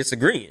 I'm not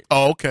disagreeing.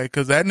 Oh, okay,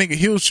 because that nigga,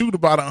 he'll shoot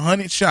about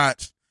 100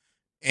 shots,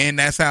 and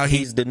that's how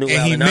he's the new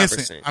Allen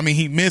Iverson. I mean,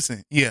 he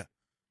missing, yeah.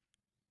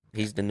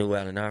 He's the new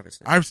Allen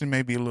Iverson. Iverson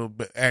may be a little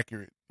bit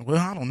accurate. Well,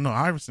 I don't know.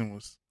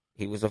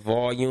 He was a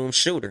volume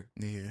shooter.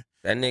 Yeah.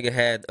 That nigga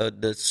had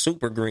the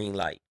super green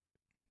light.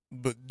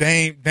 But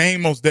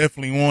Dame most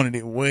definitely wanted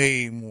it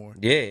way more.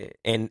 Yeah,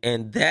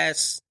 and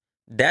that's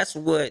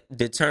what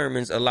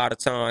determines a lot of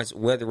times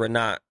whether or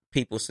not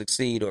people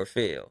succeed or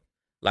fail.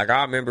 Like,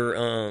 I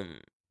remember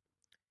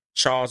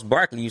Charles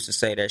Barkley used to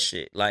say that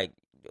shit. Like,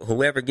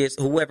 whoever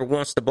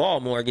wants the ball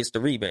more gets the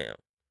rebound.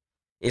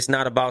 It's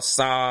not about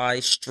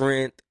size,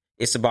 strength.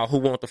 It's about who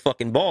wants the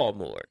fucking ball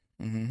more.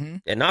 Mm-hmm.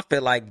 And I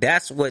feel like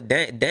that's what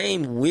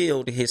Dame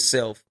willed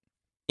himself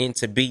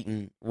into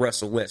beating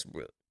Russell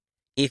Westbrook.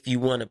 If you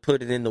want to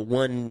put it in the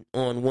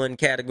one-on-one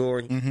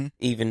category, mm-hmm.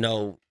 even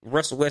though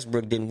Russell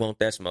Westbrook didn't want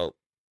that smoke.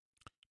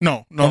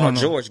 No.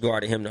 George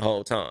guarded him the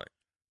whole time.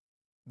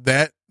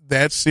 That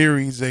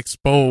series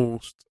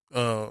exposed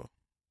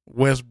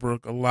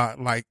Westbrook a lot.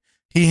 Like,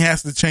 he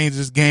has to change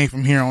his game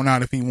from here on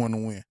out if he want to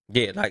win.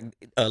 Yeah, like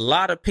a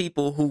lot of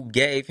people who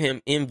gave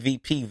him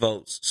MVP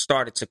votes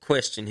started to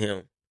question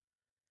him.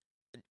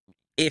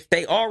 If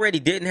they already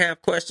didn't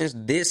have questions,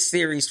 this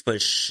series for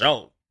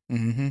sure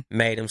mm-hmm.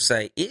 made him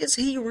say, is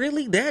he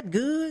really that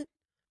good?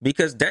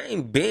 Because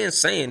Dame been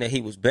saying that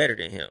he was better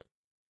than him.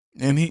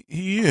 And he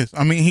is.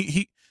 I mean,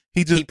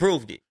 he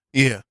proved it.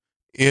 Yeah.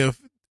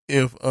 If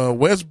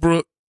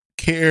Westbrook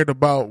cared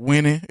about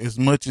winning as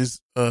much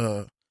as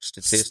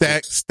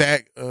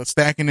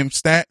stacking them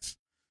stats,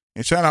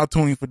 and shout out to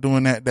him for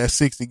doing that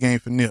 60 game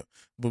for Nip.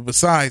 But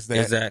besides that,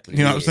 exactly,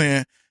 you know what I'm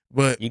saying?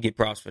 But you get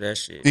props for that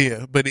shit.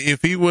 Yeah, but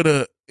if he would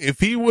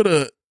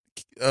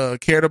have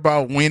cared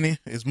about winning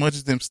as much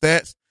as them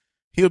stats,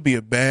 he'll be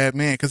a bad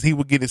man because he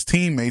would get his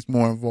teammates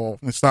more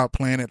involved and stop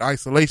playing that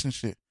isolation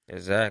shit.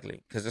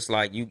 Exactly, because it's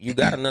like you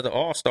got another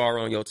all-star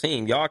on your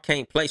team. Y'all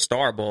can't play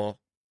star ball.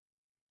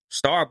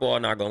 Star ball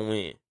not gonna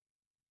win,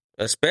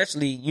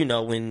 especially, you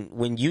know,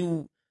 when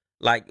you're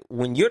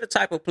the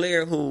type of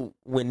player who,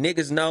 when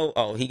niggas know,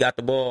 oh, he got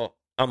the ball,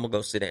 I'm gonna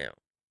go sit down.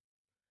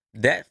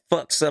 That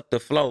fucks up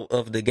the flow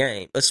of the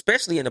game,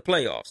 especially in the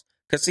playoffs.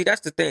 Because, see, that's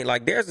the thing.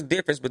 Like, there's a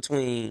difference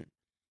between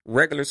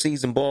regular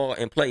season ball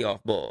and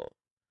playoff ball.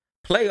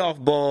 Playoff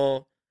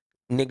ball,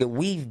 nigga,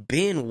 we've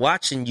been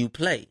watching you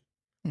play.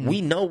 Mm-hmm.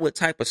 We know what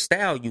type of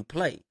style you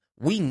play.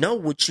 We know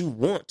what you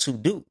want to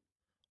do.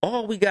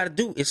 All we got to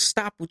do is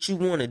stop what you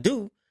want to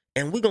do,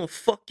 and we going to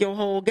fuck your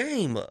whole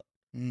game up.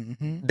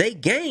 Mm-hmm. They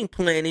game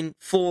planning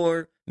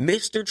for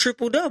Mr.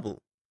 Triple-Double.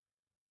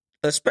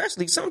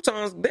 Especially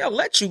sometimes they'll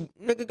let you,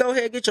 nigga, go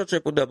ahead and get your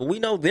triple-double. We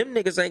know them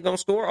niggas ain't going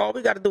to score. All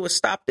we got to do is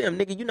stop them.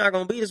 Nigga, you're not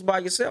going to beat us by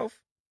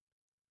yourself.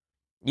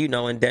 You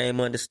know, and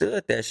Dame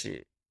understood that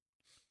shit.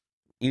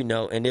 You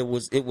know, and it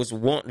was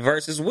want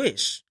versus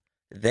wish.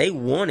 They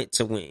wanted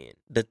to win.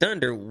 The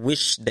Thunder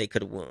wished they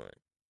could have won.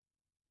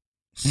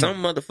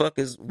 Some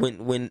motherfuckers,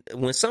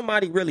 when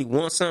somebody really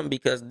wants something,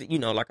 because, you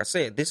know, like I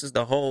said, this is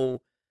the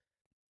whole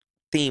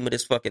theme of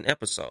this fucking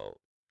episode.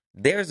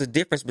 There's a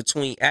difference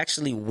between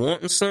actually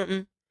wanting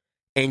something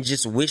and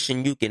just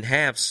wishing you can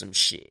have some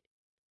shit.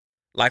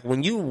 Like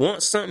when you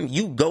want something,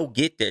 you go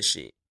get that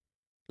shit.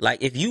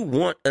 Like if you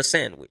want a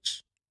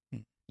sandwich,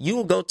 you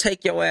will go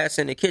take your ass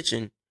in the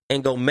kitchen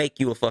and go make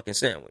you a fucking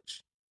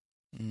sandwich.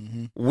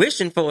 Mm-hmm.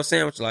 Wishing for a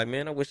sandwich, like,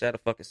 man, I wish I had a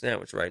fucking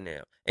sandwich right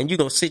now. And you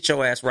gonna sit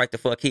your ass right the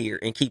fuck here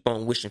and keep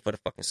on wishing for the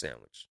fucking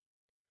sandwich.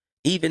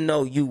 Even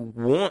though you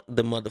want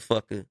the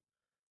motherfucker,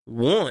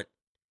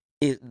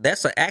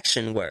 that's an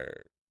action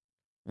word.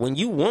 When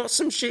you want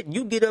some shit,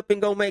 you get up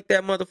and go make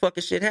that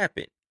motherfucking shit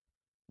happen.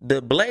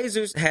 The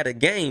Blazers had a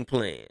game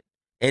plan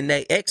and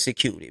they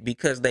executed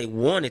because they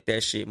wanted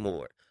that shit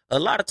more. A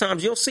lot of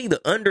times you'll see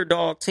the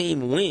underdog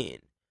team win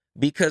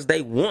because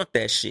they want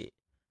that shit.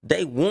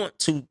 They want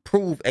to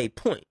prove a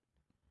point.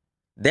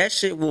 That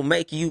shit will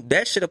make you,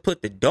 that should have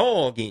put the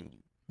dog in you.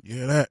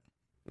 Yeah, that.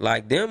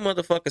 Like, them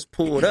motherfuckers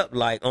pulled up,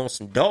 like, on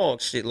some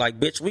dog shit. Like,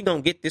 bitch, we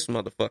gonna get this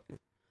motherfucker.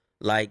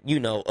 Like, you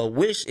know, a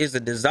wish is a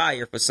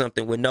desire for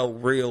something with no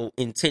real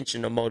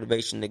intention or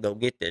motivation to go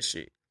get that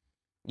shit.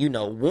 You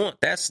know,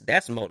 want, that's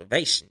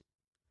motivation.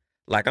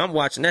 Like, I'm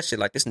watching that shit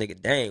like, this nigga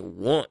dang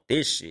want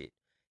this shit.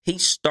 He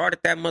started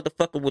that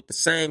motherfucker with the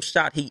same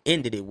shot he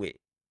ended it with.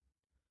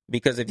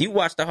 Because if you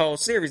watch the whole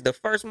series, the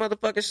first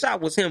motherfucking shot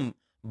was him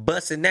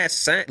busting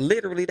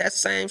literally that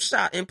same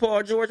shot in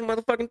Paul George's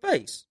motherfucking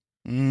face.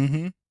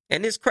 Mm-hmm.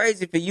 And it's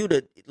crazy for you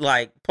to,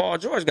 like, Paul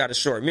George got a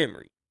short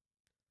memory.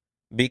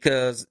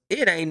 Because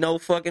it ain't no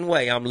fucking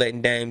way I'm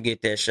letting Dame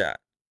get that shot.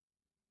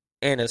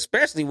 And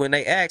especially when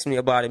they asked me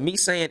about it, me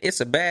saying it's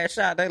a bad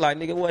shot, they like,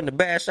 nigga, it wasn't a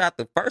bad shot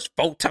the first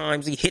 4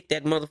 times he hit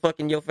that motherfucker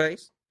in your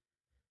face.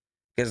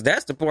 Because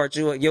that's the part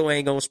you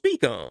ain't gonna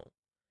speak on.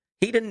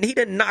 He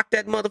didn't knock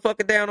that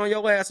motherfucker down on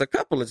your ass a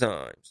couple of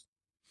times.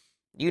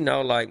 You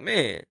know, like,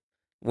 man,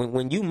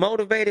 when you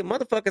motivated,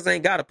 motherfuckers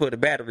ain't got to put a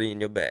battery in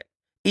your back,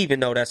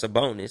 even though that's a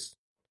bonus.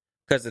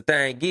 Because the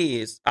thing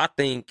is, I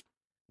think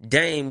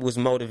Dame was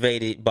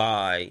motivated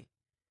by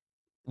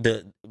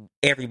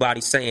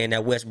everybody saying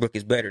that Westbrook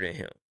is better than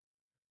him.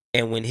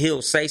 And when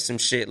he'll say some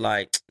shit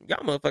like,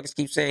 y'all motherfuckers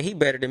keep saying he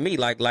better than me,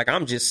 like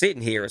I'm just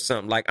sitting here or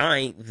something, like I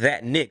ain't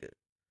that nigga.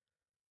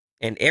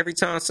 And every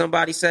time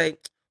somebody say,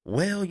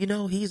 well, you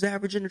know, he's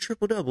averaging a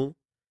triple-double.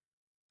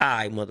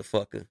 Aight,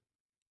 motherfucker.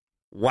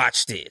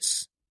 Watch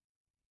this.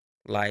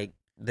 Like,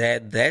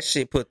 that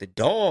shit put the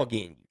dog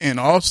in you. And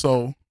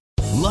also,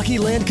 Lucky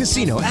Land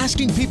Casino,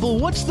 asking people,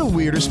 what's the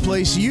weirdest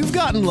place you've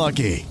gotten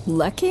lucky?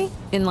 Lucky?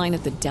 In line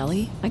at the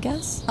deli, I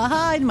guess?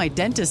 Aha, in my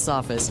dentist's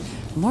office.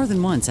 More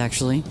than once,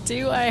 actually.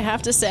 Do I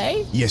have to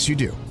say? Yes, you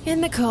do. In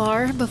the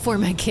car before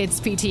my kids'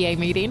 PTA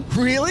meeting.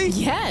 Really?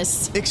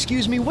 Yes.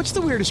 Excuse me, what's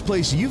the weirdest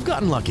place you've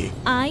gotten lucky?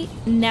 I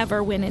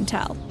never win and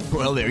tell.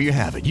 Well, there you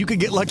have it. You can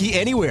get lucky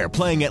anywhere,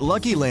 playing at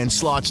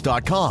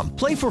LuckyLandSlots.com.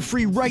 Play for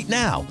free right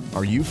now.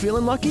 Are you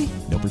feeling lucky?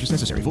 No purchase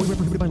necessary. Void where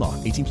prohibited by law.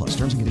 18+.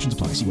 Terms and conditions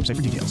apply. See website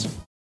for details.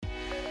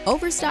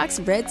 Overstock's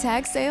Red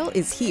Tag Sale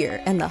is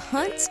here and the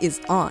hunt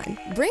is on.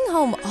 Bring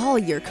home all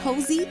your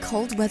cozy,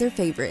 cold weather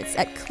favorites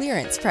at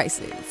clearance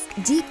prices.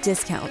 Deep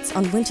discounts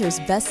on winter's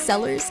best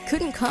sellers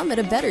couldn't come at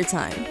a better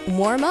time.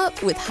 Warm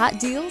up with hot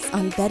deals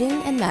on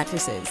bedding and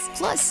mattresses.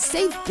 Plus,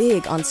 save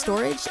big on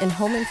storage and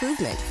home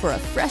improvement for a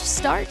fresh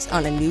start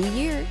on a new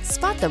year.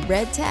 Spot the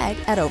red tag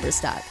at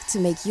Overstock to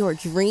make your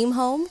dream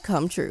home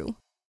come true.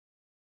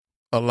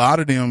 a lot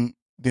of them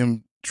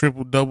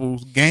triple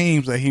doubles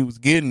games that he was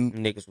getting,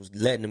 niggas was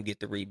letting him get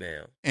the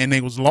rebound, and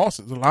they was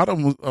losses. A lot of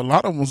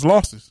them was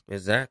losses.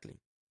 Exactly.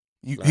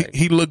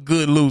 He looked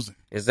good losing.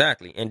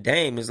 Exactly. And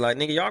Dame is like,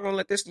 nigga,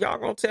 y'all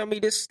gonna tell me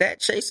this stat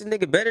chasing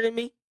nigga better than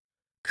me?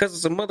 Cause of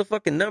some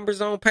motherfucking numbers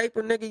on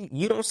paper, nigga.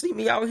 You don't see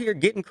me out here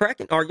getting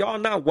cracking. Are y'all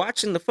not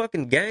watching the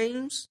fucking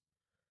games?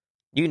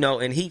 You know,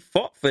 and he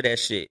fought for that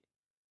shit.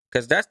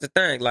 Cause that's the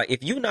thing. Like,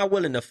 if you're not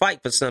willing to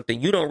fight for something,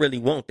 you don't really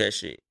want that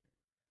shit.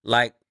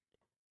 Like,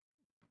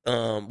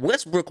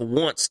 Westbrook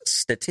wants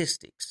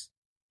statistics.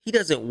 He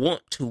doesn't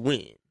want to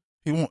win.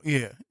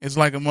 It's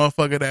like a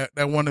motherfucker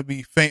that want to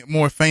be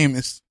more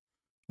famous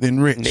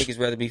than rich. Niggas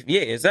rather be,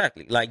 yeah,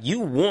 exactly. Like,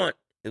 you want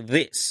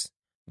this,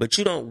 but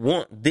you don't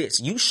want this.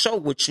 You show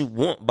what you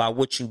want by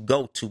what you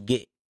go to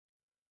get.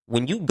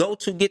 When you go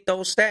to get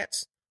those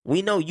stats,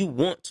 we know you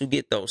want to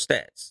get those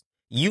stats.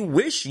 You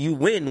wish you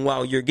win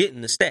while you're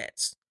getting the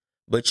stats,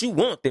 but you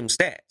want them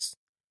stats.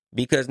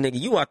 Because, nigga,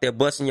 you out there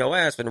busting your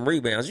ass for them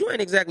rebounds. You ain't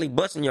exactly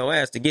busting your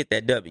ass to get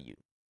that W.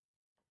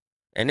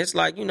 And it's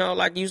like, you know,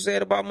 like you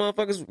said about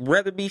motherfuckers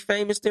rather be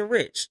famous than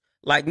rich.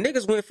 Like,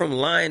 niggas went from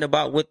lying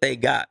about what they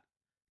got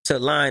to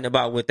lying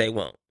about what they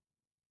want.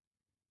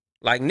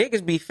 Like,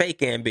 niggas be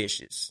fake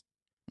ambitious.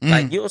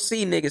 Like, you'll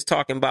see niggas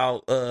talking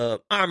about,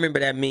 I remember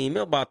that meme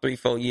about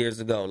 3-4 years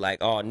ago.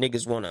 Like, oh,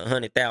 niggas want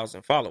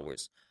 100,000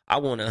 followers. I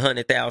want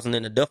 100,000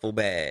 in a duffel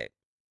bag.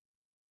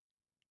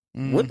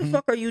 Mm-hmm. What the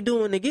fuck are you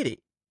doing to get it?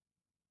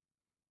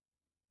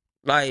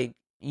 Like,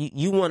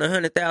 you want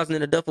 100,000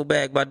 in a duffel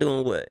bag by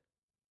doing what?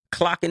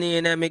 Clocking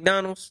in at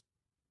McDonald's?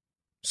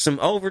 Some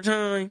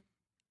overtime?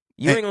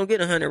 You ain't gonna get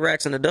 100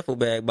 racks in a duffel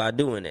bag by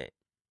doing that.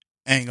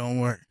 Ain't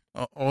gonna work.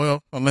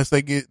 Unless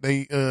they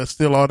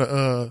steal all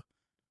the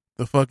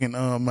the fucking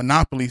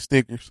Monopoly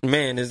stickers.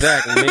 Man,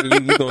 exactly.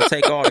 Nigga, you gonna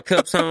take all the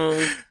cups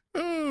home.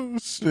 Oh,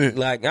 shit.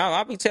 Like,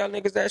 I'll be telling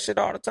niggas that shit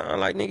all the time.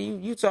 Like,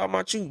 nigga, you talking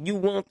about you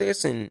want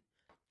this and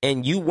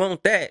you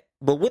want that,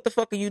 but what the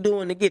fuck are you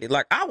doing to get it?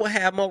 Like, I would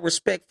have more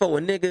respect for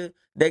a nigga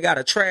that got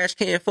a trash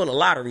can full of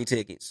lottery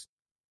tickets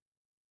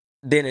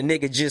than a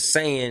nigga just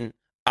saying,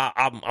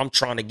 I'm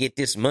trying to get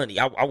this money.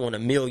 I want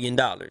 $1 million.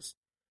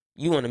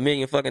 You want $1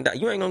 million fucking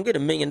dollars. You ain't gonna get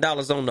 $1 million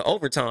on the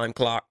overtime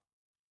clock.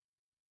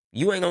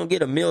 You ain't gonna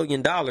get $1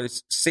 million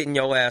sitting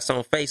your ass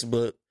on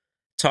Facebook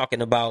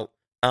talking about,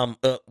 I'm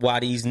up while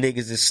these niggas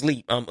is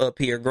asleep. I'm up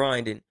here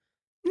grinding.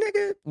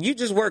 Nigga, you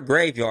just work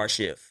graveyard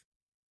shift.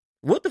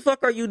 What the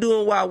fuck are you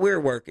doing while we're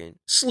working?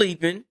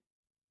 Sleeping.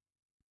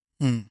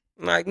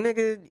 Like,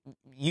 nigga,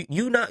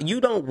 you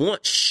don't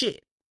want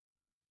shit.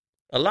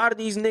 A lot of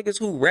these niggas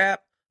who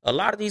rap, a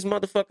lot of these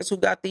motherfuckers who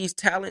got these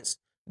talents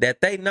that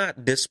they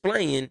not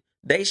displaying,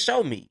 they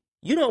show me.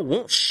 You don't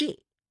want shit.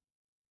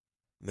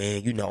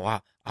 Man, you know,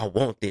 I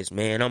want this,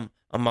 man.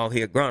 I'm out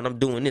here grinding. I'm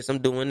doing this, I'm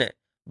doing that.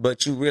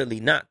 But you really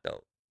not,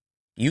 though.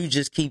 You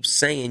just keep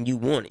saying you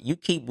want it. You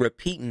keep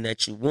repeating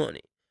that you want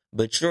it.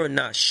 But you're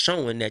not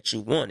showing that you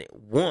want it.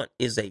 Want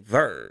is a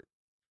verb.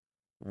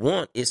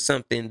 Want is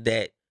something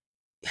that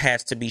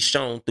has to be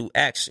shown through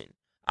action.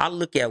 I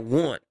look at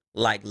want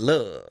like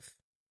love.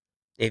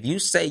 If you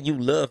say you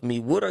love me,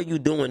 what are you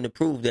doing to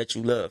prove that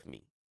you love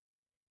me?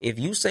 If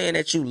you saying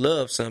that you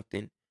love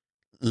something,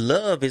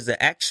 love is an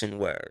action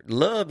word.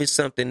 Love is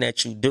something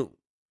that you do.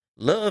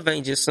 Love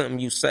ain't just something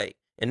you say.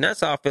 And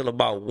that's how I feel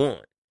about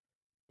want.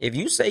 If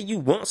you say you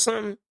want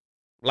something,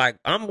 like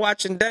I'm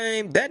watching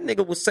Dame, that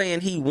nigga was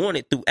saying he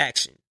wanted through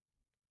action.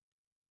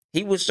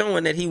 He was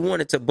showing that he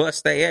wanted to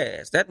bust their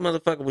ass. That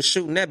motherfucker was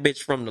shooting that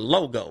bitch from the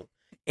logo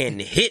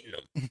and hitting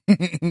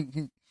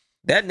them.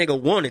 That nigga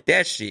wanted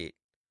that shit.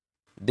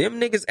 Them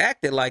niggas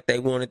acted like they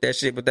wanted that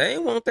shit, but they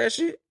ain't want that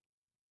shit.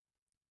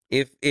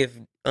 If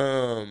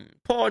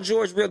Paul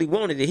George really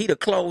wanted it, he'd have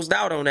closed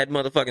out on that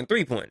motherfucking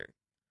 3-pointer.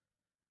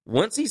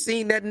 Once he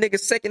seen that nigga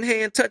second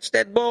hand touch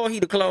that ball,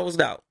 he'd have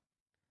closed out.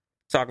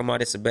 Talking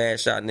about it's a bad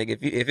shot, nigga.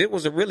 If it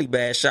was a really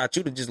bad shot,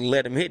 you'd have just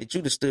let him hit it.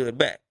 You'd have stood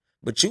back.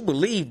 But you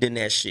believed in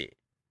that shit.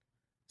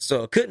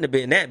 So it couldn't have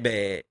been that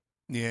bad.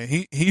 Yeah,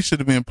 he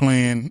should have been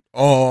playing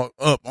all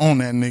up on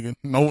that nigga.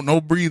 No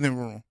breathing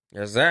room.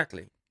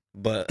 Exactly.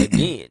 But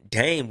again,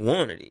 Dame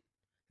wanted it.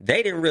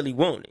 They didn't really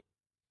want it.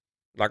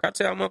 Like I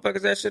tell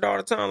motherfuckers that shit all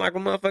the time. Like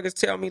when motherfuckers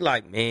tell me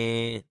like,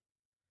 man,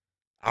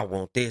 I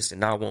want this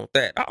and I want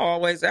that. I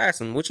always ask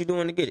them, what you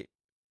doing to get it?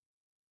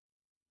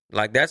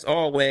 Like, that's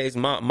always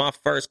my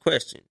first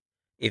question.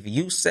 If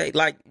you say,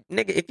 like,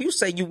 nigga, if you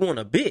say you want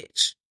a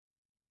bitch,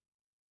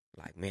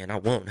 like, man, I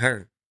want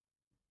her.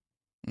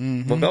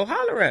 But go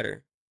holler at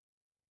her.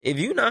 If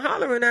you not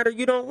hollering at her,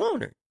 you don't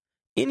want her.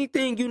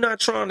 Anything you not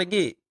trying to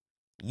get,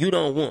 you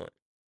don't want.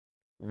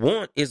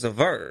 Want is a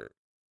verb.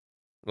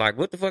 Like,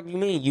 what the fuck you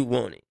mean you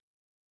want it?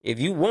 If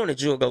you want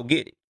it, you'll go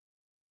get it.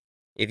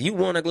 If you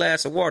want a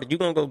glass of water, you're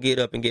going to go get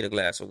up and get a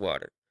glass of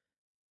water.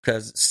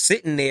 Because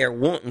sitting there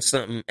wanting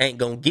something ain't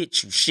going to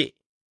get you shit.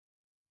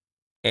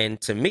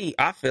 And to me,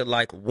 I feel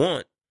like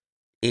want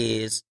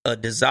is a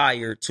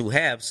desire to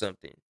have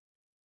something.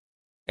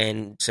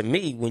 And to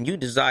me, when you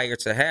desire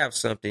to have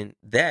something,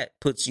 that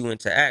puts you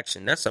into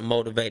action. That's a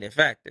motivating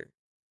factor.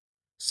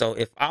 So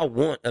if I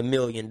want $1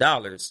 million,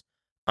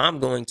 I'm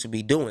going to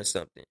be doing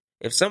something.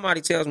 If somebody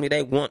tells me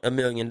they want $1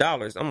 million,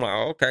 I'm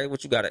like, okay,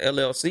 what you got, a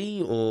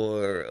LLC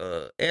or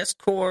a S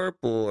Corp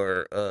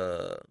or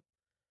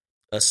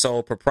a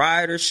sole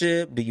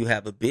proprietorship? Do you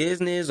have a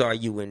business? Are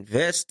you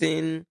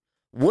investing?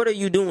 What are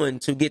you doing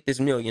to get this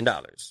 $1 million?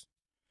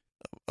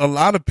 A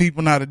lot of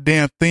people not a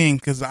damn thing,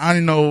 because I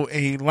know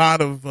a lot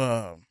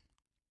of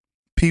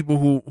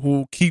people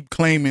who keep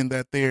claiming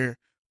that they're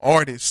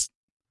artists,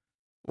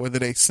 whether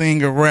they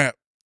sing or rap,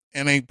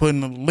 and ain't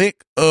putting a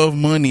lick of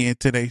money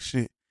into their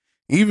shit.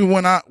 Even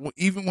when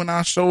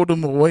I showed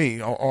them a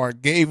way or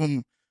gave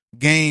them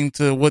game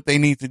to what they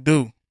need to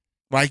do,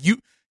 like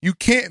you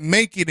can't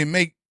make it and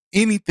make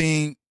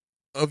anything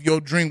of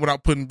your dream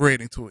without putting bread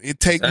into it. It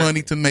takes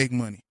money to make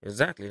money.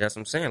 Exactly. That's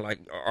what I'm saying. Like,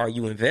 are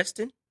you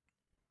investing?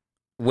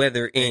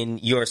 Whether in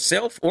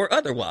yourself or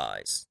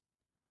otherwise.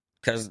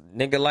 Because,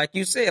 nigga, like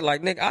you said,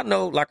 like, nigga, I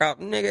know, like, I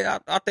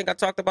think I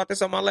talked about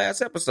this on my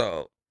last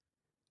episode.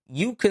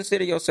 You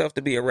consider yourself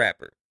to be a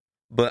rapper,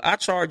 but I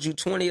charge you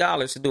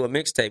 $20 to do a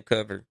mixtape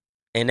cover,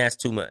 and that's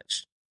too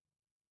much.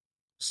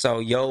 So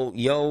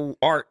your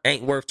art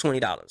ain't worth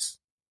 $20.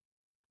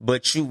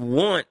 But you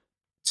want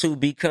to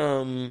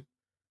become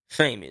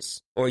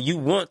famous, or you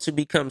want to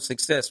become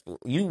successful.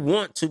 You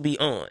want to be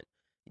on.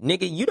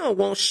 Nigga, you don't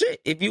want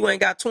shit if you ain't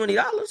got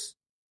 $20.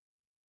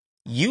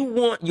 You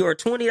want your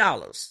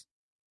 $20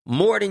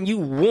 more than you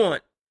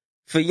want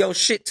for your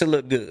shit to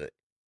look good.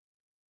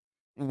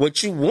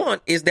 What you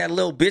want is that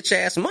little bitch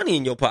ass money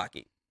in your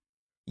pocket.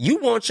 You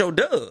want your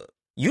dub.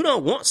 You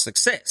don't want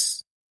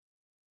success.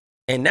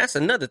 And that's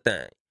another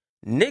thing.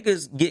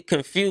 Niggas get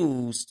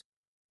confused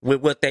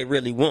with what they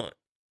really want.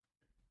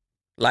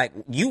 Like,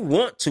 you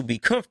want to be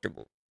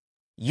comfortable.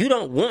 you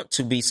don't want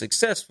to be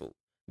successful,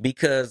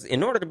 because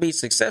in order to be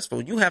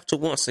successful, you have to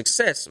want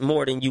success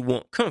more than you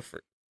want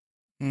comfort.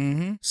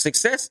 Mm-hmm.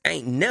 Success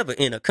ain't never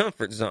in a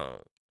comfort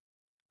zone.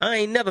 I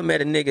ain't never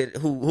met a nigga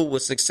who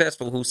was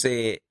successful who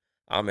said,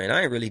 oh man,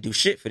 I ain't really do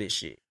shit for this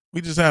shit.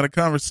 We just had a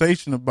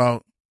conversation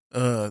about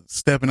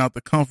stepping out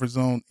the comfort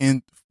zone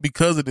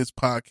because of this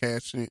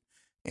podcast shit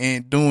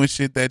and doing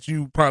shit that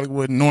you probably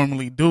wouldn't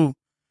normally do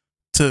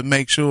to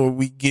make sure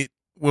we get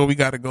where we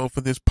got to go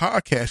for this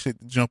podcast shit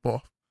to jump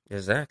off.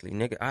 Exactly,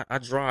 nigga. I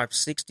drive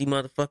 60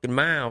 motherfucking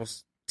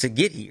miles to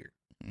get here.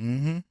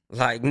 Mm-hmm.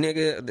 Like,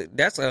 nigga,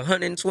 that's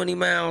 120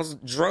 miles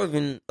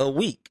driven a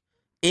week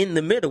in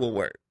the middle of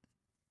work.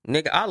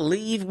 Nigga, I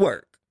leave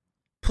work,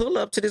 pull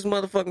up to this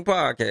motherfucking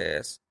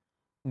podcast,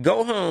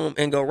 go home,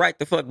 and go right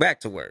the fuck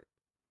back to work.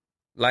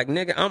 Like,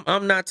 nigga,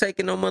 I'm not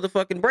taking no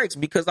motherfucking breaks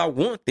because I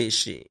want this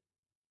shit.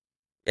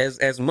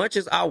 As much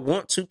as I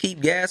want to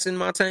keep gas in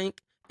my tank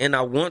and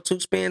I want to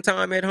spend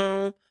time at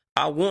home,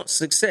 I want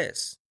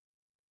success.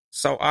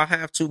 So I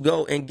have to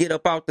go and get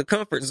up out the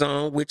comfort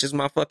zone, which is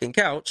my fucking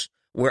couch,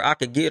 where I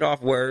could get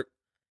off work,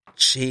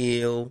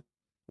 chill,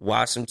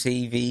 watch some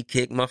TV,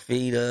 kick my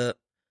feet up,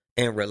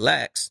 and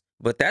relax.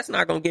 But that's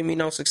not going to give me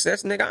no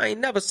success, nigga. I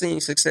ain't never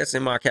seen success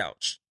in my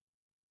couch.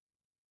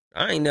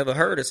 I ain't never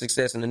heard of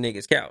success in a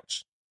nigga's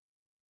couch.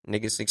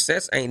 Nigga,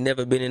 success ain't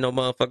never been in no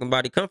motherfucking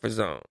body comfort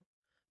zone.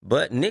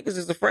 But niggas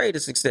is afraid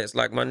of success,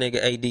 like my nigga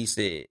AD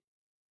said.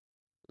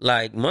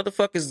 Like,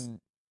 motherfuckers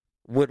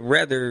would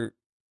rather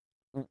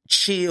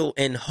chill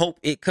and hope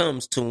it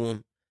comes to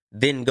them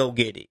than go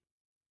get it.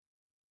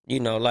 You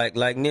know, like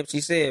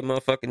Nipsey said,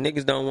 motherfucking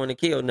niggas don't want to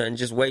kill nothing,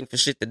 just waiting for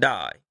shit to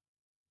die.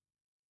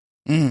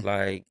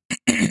 Like,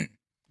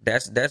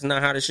 that's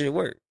not how the shit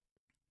work.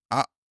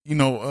 I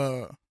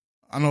know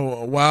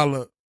a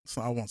while,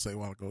 so I won't say a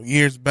while ago,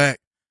 years back,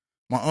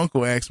 my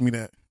uncle asked me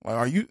that, like,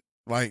 are you,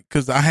 like,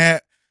 because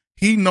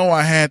he know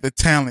I had the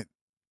talent,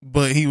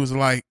 but he was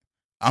like,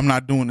 I'm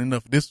not doing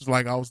enough. This was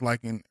like, I was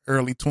like in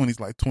early 20s,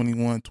 like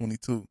 21,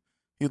 22.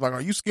 He was like,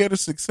 are you scared of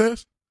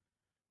success?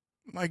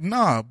 I'm like,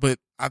 nah, but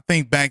I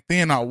think back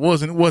then I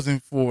wasn't. It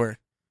wasn't for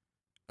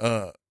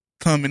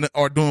coming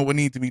or doing what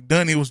needed to be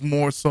done. It was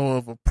more so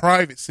of a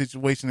private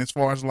situation as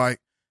far as like,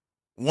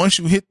 once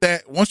you hit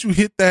that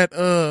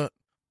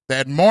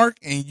mark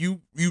and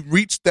you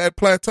reach that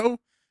plateau,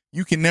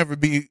 you can never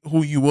be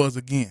who you was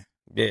again.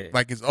 Yeah.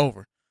 Like, it's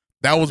over.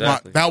 That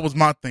was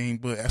my thing.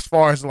 But as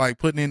far as like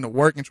putting in the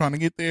work and trying to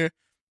get there,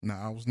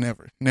 I was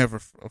never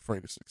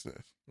afraid of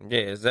success.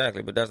 Yeah,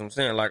 exactly. But that's what I'm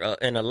saying. Like,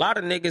 and a lot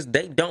of niggas,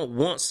 they don't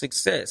want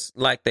success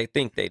like they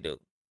think they do.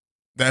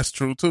 That's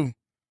true too.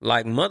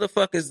 Like,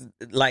 motherfuckers,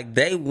 like,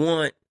 they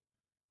want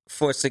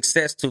for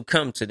success to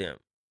come to them.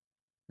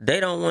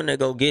 They don't want to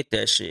go get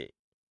that shit.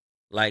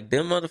 Like,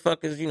 them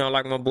motherfuckers, you know,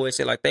 like my boy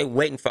said, like, they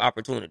waiting for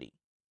opportunity.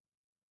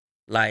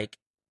 Like,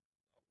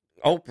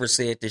 Oprah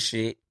said this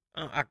shit.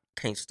 I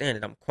can't stand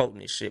it. I'm quoting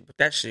this shit, but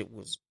that shit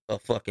was a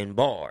fucking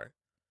bar.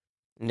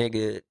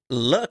 Nigga,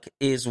 luck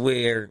is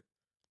where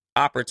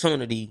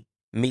opportunity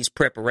meets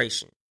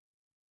preparation.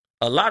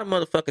 A lot of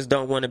motherfuckers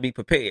don't want to be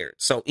prepared.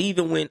 So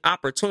even when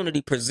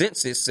opportunity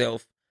presents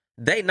itself,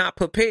 they not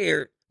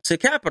prepared to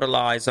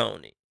capitalize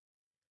on it.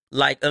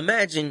 Like,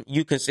 imagine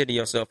you consider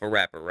yourself a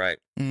rapper, right?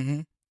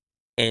 Mm-hmm.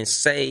 And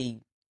say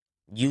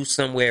you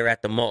somewhere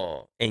at the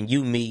mall and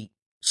you meet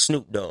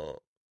Snoop Dogg.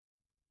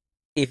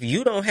 If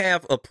you don't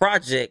have a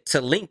project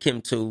to link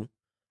him to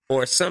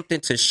or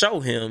something to show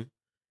him,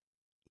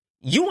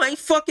 you ain't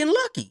fucking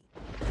lucky.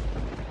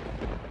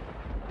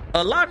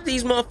 A lot of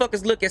these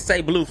motherfuckers look at,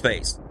 say,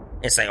 Blueface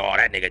and say, oh,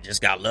 that nigga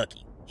just got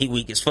lucky. He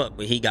weak as fuck,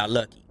 but he got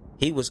lucky.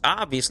 He was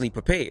obviously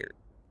prepared.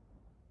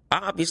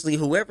 Obviously,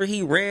 whoever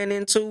he ran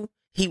into,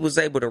 he was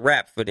able to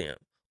rap for them.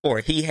 Or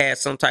he had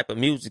some type of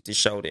music to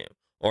show them.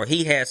 Or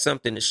he had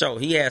something to show.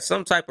 He had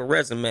some type of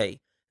resume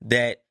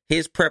that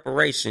his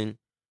preparation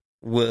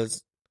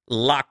was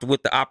locked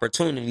with the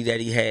opportunity that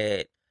he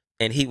had,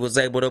 and he was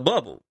able to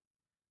bubble.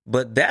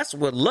 But that's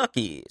what luck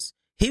is.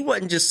 He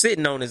wasn't just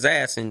sitting on his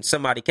ass and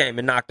somebody came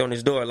and knocked on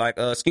his door like,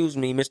 excuse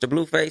me, Mr.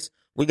 Blueface,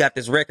 we got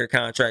this record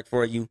contract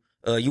for you.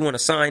 You want to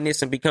sign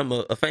this and become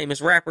a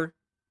famous rapper?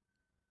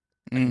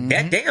 Mm-hmm.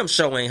 That damn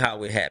show ain't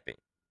how it happened.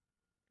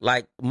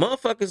 Like,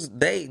 motherfuckers,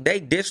 they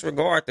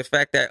disregard the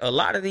fact that a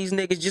lot of these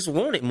niggas just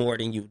want it more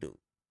than you do.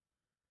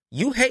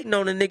 You hating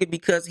on a nigga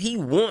because he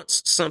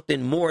wants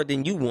something more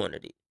than you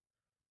wanted it.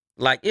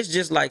 Like, it's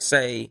just like,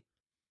 say,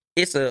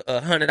 it's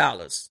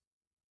 $100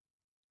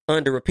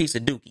 under a piece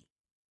of dookie.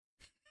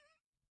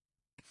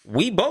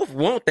 We both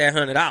want that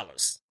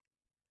 $100.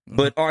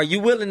 But are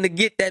you willing to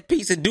get that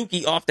piece of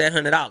dookie off that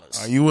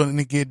 $100? Are you willing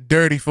to get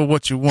dirty for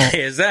what you want?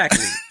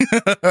 Exactly.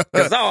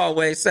 Because I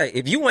always say,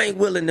 if you ain't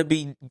willing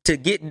to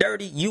get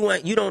dirty,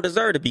 you don't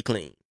deserve to be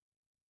clean.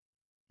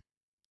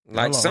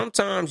 Like,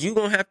 sometimes you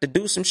gonna have to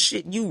do some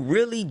shit you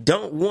really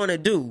don't want to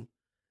do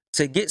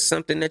to get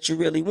something that you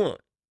really want.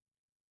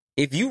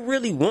 If you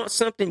really want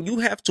something, you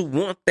have to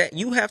want that.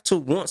 You have to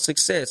want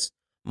success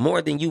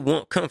more than you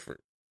want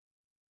comfort.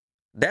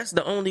 That's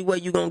the only way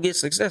you're gonna get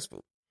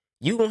successful.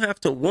 You gonna have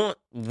to want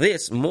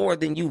this more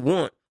than you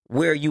want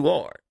where you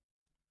are.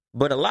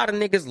 But a lot of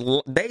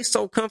niggas, they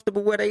so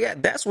comfortable where they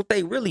at. That's what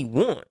they really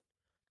want.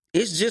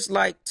 It's just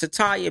like, to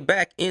tie it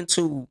back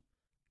into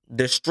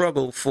the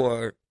struggle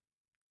for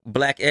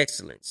black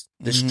excellence,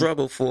 the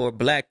struggle for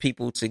black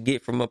people to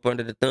get from up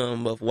under the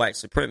thumb of white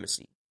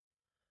supremacy.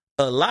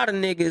 A lot of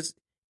niggas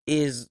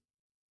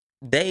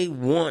they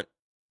want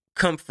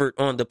comfort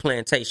on the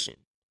plantation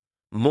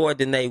more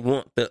than they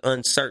want the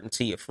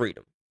uncertainty of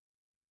freedom.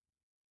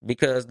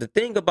 Because the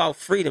thing about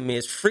freedom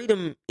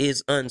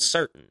is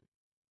uncertain.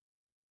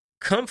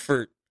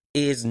 Comfort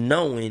is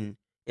knowing,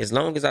 as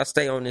long as I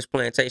stay on this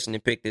plantation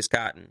and pick this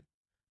cotton,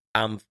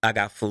 I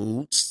got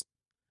foods,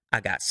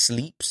 I got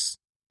sleeps,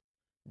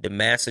 the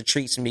master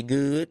treats me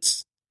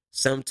goods.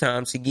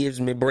 Sometimes he gives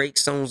me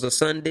breaks on the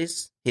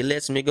Sundays. He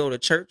lets me go to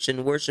church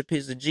and worship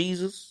his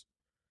Jesus.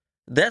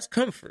 That's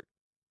comfort.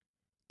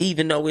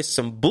 Even though it's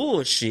some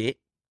bullshit,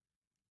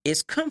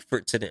 it's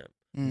comfort to them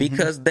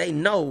because they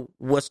know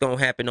what's going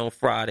to happen on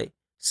Friday,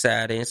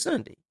 Saturday, and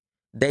Sunday.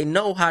 They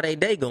know how they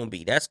day going to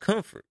be. That's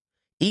comfort.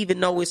 Even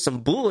though it's some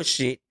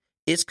bullshit,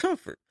 it's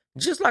comfort.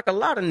 Just like a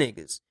lot of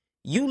niggas.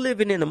 You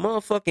living in a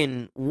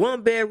motherfucking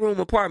 1-bedroom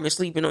apartment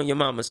sleeping on your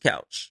mama's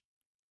couch.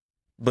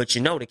 But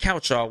you know the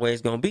couch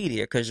always going to be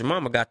there because your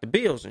mama got the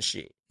bills and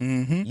shit.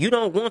 You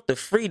don't want the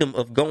freedom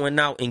of going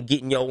out and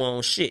getting your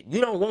own shit. You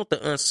don't want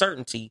the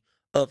uncertainty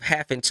of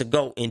having to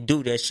go and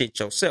do that shit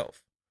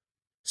yourself.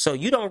 So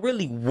you don't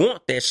really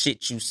want that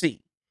shit you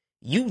see.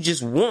 You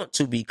just want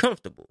to be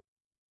comfortable.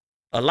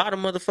 A lot of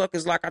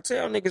motherfuckers, like I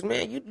tell niggas,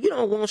 man, you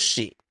don't want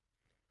shit.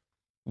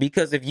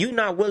 Because if you're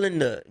not willing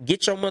to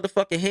get your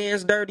motherfucking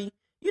hands dirty,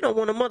 you don't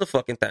want a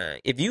motherfucking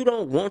thing. If you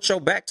don't want your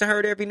back to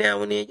hurt every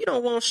now and then, you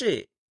don't want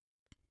shit.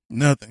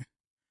 Nothing.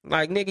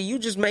 Like, nigga, you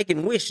just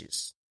making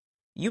wishes.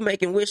 You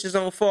making wishes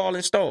on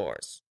falling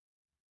stars.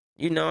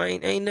 You know,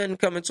 ain't nothing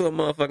coming to a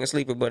motherfucking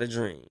sleeper but a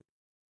dream.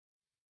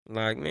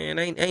 Like, man,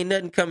 ain't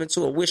nothing coming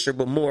to a wisher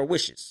but more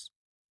wishes.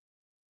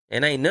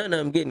 And ain't none of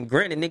them getting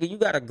granted, nigga. You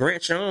gotta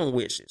grant your own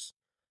wishes.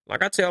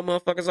 Like I tell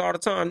motherfuckers all the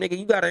time, nigga,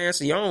 you gotta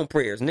answer your own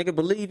prayers. Nigga,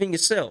 believe in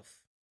yourself.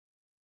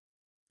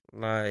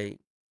 Like,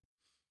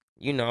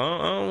 you know,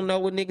 I don't know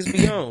what niggas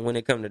be on when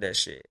it come to that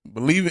shit.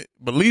 Believe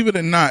it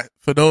or not,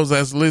 for those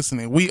that's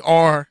listening, we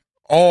are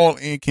all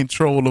in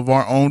control of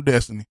our own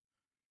destiny.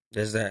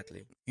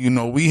 Exactly. You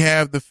know, we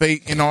have the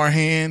fate in our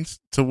hands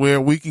to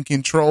where we can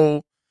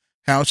control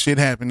how shit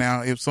happen.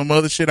 Now, if some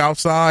other shit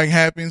outside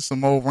happens,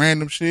 some old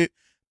random shit,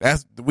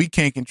 we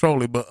can't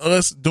control it. But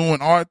us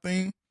doing our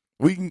thing,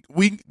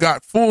 we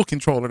got full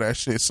control of that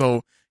shit.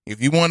 So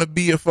if you want to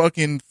be a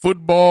fucking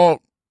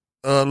football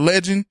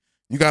legend,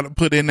 you got to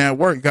put in that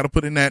work. You got to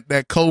put in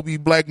that Kobe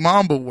Black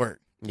Mamba work.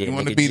 Yeah, you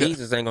want to be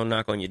Jesus ain't gonna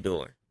knock on your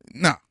door.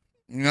 Nah,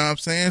 you know what I'm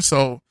saying?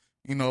 So,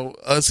 you know,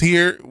 us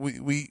here,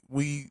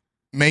 we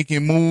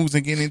making moves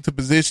and getting into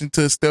position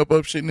to step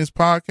up shit in this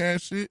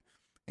podcast shit,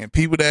 and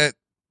people that,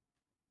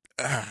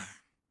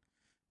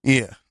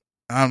 yeah,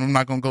 I'm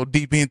not gonna go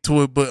deep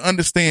into it, but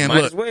understand. Might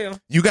look, as well.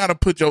 you gotta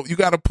put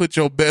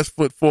your best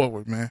foot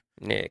forward, man.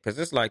 Yeah, because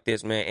it's like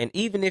this, man. And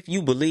even if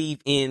you believe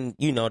in,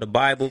 you know, the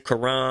Bible,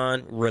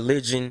 Quran,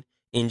 religion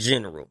in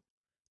general,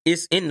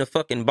 it's in the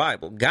fucking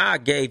Bible.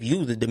 God gave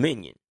you the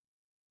dominion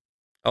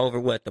over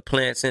what? The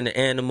plants and the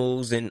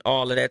animals and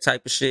all of that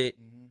type of shit.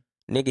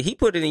 Nigga, he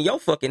put it in your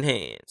fucking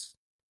hands.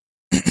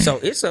 So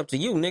it's up to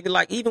you, nigga.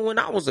 Like, even when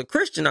I was a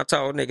Christian, I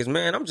told niggas,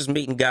 man, I'm just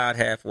meeting God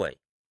halfway.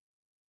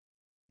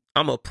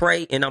 I'm going to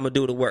pray and I'm going to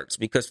do the works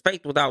because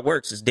faith without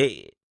works is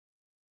dead.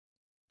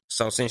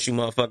 So since you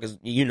motherfuckers,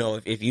 you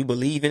know, if you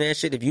believe in that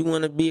shit, if you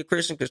want to be a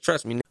Christian, because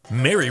trust me.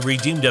 Mary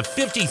redeemed a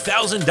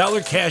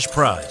 $50,000 cash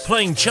prize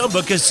playing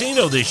Chumba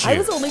Casino this year. I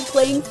was only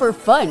playing for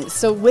fun,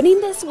 so winning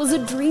this was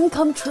a dream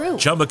come true.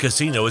 Chumba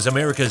Casino is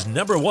America's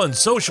 #1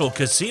 social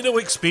casino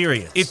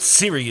experience. It's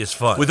serious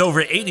fun. With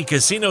over 80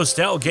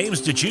 casino-style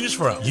games to choose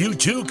from, you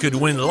too could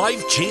win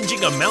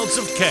life-changing amounts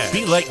of cash.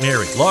 Be like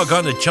Mary. Log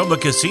on to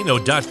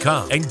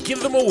ChumbaCasino.com and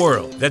give them a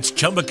whirl. That's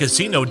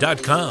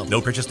ChumbaCasino.com.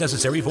 No purchase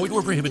necessary. Void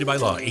where prohibited by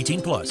law.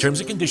 18+. Terms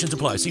and conditions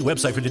apply. See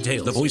website for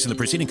details. The voice in the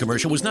preceding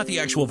commercial was not the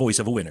actual voice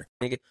of a winner.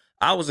 Nigga,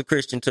 I was a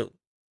Christian too.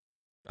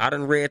 I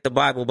done read the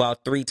Bible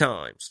about 3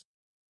 times.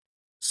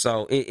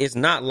 So it's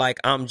not like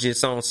I'm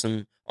just on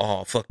some,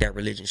 oh, fuck that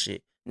religion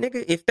shit.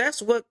 Nigga, if that's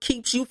what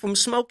keeps you from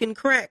smoking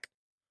crack,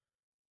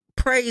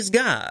 praise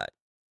God.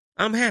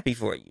 I'm happy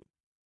for you.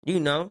 You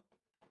know,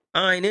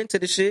 I ain't into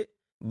the shit,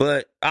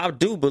 but I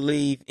do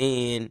believe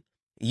in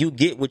you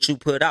get what you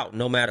put out,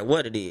 no matter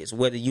what it is,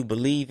 whether you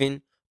believe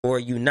in or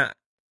you not.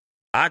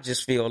 I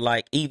just feel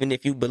like even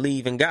if you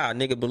believe in God,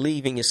 nigga,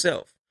 believe in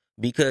yourself.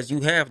 Because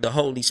you have the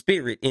Holy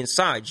Spirit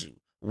inside you,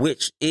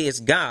 which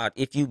is God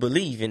if you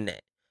believe in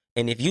that.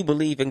 And if you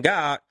believe in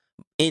God,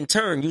 in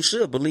turn, you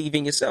should believe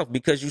in yourself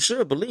because you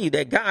should believe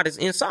that God is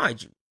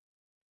inside you.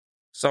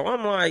 So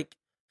I'm like,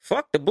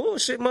 fuck the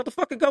bullshit,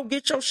 motherfucker, go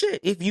get your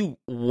shit if you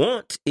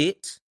want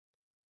it.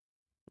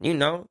 You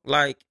know,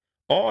 like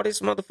all this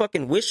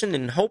motherfucking wishing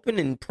and hoping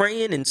and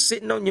praying and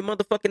sitting on your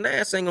motherfucking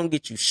ass ain't gonna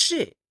get you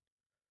shit.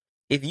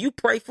 If you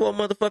pray for a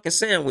motherfucking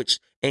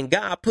sandwich and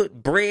God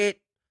put bread,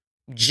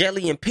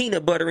 jelly, and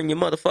peanut butter in your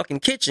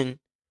motherfucking kitchen,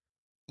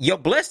 your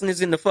blessing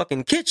is in the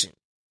fucking kitchen.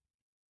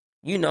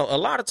 You know, a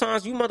lot of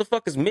times you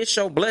motherfuckers miss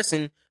your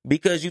blessing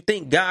because you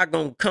think God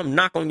gonna come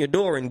knock on your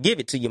door and give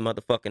it to your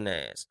motherfucking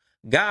ass.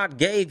 God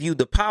gave you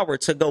the power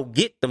to go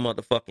get the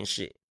motherfucking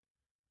shit.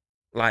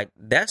 Like,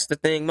 that's the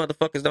thing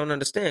motherfuckers don't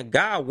understand.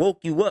 God woke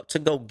you up to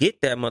go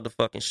get that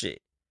motherfucking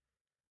shit.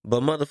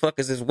 But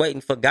motherfuckers is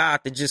waiting for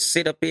God to just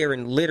sit up here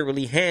and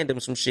literally hand them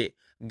some shit.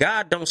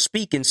 God don't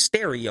speak in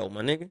stereo,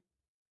 my nigga.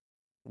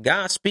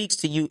 God speaks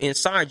to you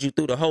inside you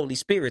through the Holy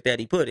Spirit that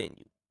he put in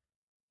you.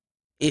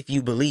 If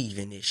you believe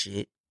in this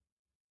shit.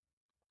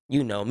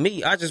 You know,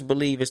 me, I just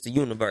believe it's the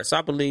universe.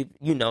 I believe,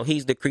 you know,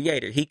 he's the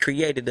creator. He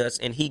created us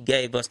and he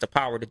gave us the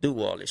power to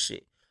do all this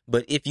shit.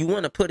 But if you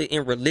want to put it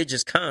in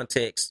religious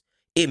context,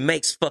 it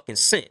makes fucking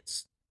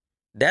sense.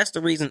 That's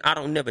the reason I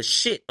don't never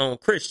shit on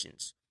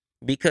Christians.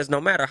 Because no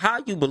matter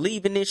how you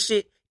believe in this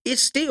shit,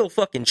 it's still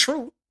fucking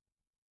true.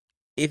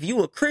 If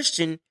you a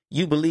Christian,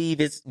 you believe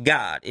it's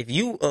God. If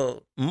you a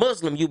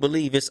Muslim, you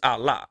believe it's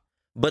Allah.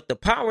 But the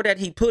power that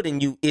he put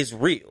in you is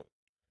real.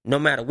 No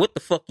matter what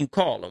the fuck you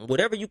call them.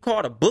 Whatever you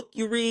call the book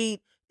you read,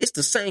 it's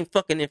the same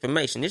fucking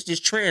information. It's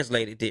just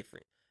translated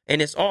different.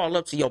 And it's all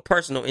up to your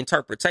personal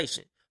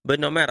interpretation. But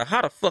no matter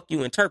how the fuck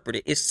you interpret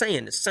it, it's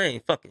saying the same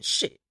fucking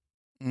shit.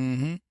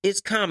 Mm-hmm. It's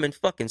common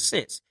fucking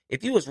sense.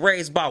 If you was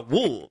raised by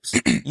wolves,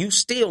 you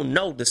still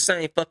know the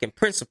same fucking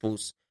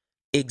principles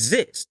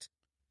exist.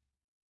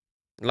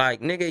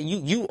 Like, nigga,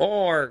 you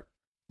are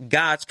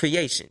God's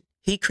creation.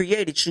 He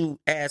created you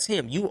as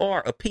him. You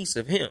are a piece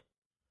of him.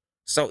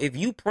 So if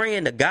you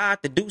praying to God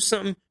to do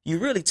something, you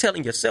really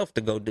telling yourself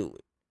to go do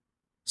it.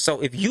 So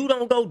if you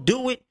don't go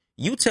do it,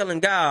 you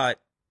telling God,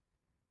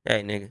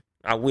 hey, nigga,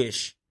 I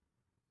wish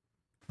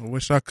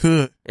I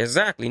could.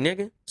 Exactly,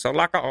 nigga. So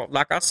like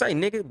I say,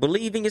 nigga,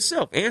 believe in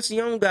yourself. Answer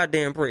your own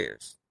goddamn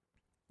prayers.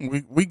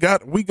 We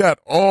got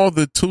all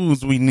the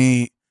tools we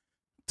need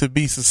to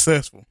be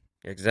successful.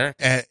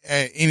 Exactly. At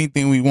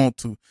anything we want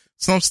to.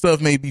 Some stuff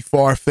may be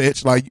far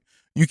fetched. Like,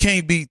 you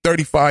can't be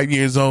 35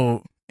 years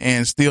old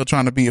and still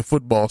trying to be a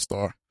football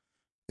star.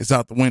 It's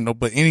out the window.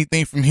 But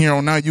anything from here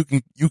on out, you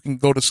can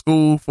go to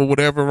school for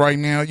whatever right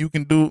now. You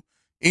can do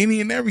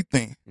any and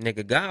everything.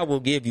 Nigga, God will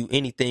give you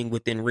anything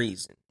within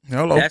reason.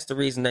 Hello. That's the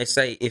reason they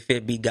say if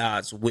it be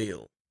God's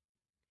will.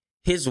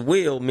 His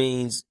will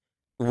means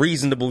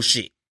reasonable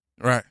shit.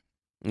 Right.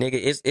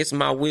 Nigga, it's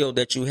my will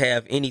that you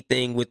have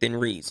anything within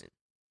reason.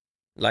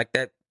 Like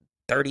that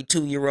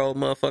 32-year-old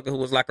motherfucker who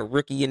was like a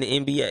rookie in the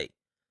NBA.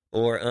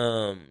 Or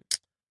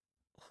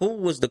who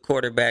was the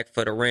quarterback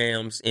for the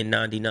Rams in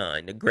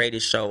 99? The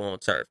greatest show on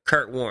turf.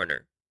 Kurt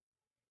Warner.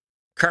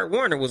 Kurt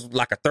Warner was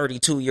like a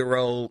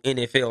 32-year-old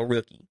NFL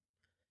rookie.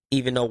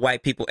 Even though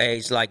white people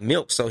aged like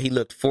milk, so he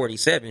looked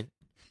 47.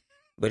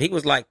 But he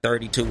was like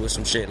 32 or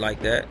some shit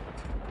like that.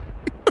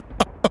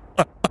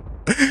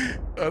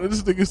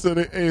 This nigga said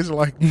they aged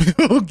like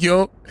milk,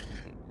 yo.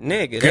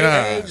 Nigga,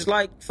 they aged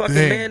like fucking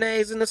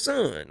mayonnaise in the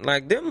sun.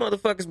 Like, them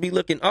motherfuckers be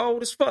looking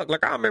old as fuck.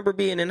 Like, I remember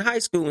being in high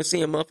school and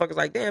seeing motherfuckers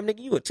like, damn, nigga,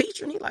 you a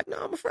teacher? And he like, no,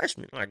 I'm a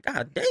freshman. Like,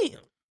 god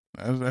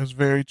damn. That's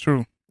very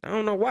true. I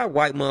don't know why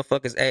white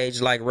motherfuckers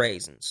age like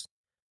raisins.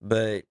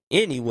 But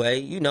anyway,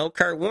 you know,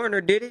 Kurt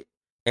Warner did it.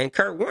 And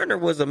Kurt Warner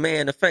was a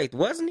man of faith,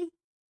 wasn't he?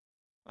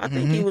 I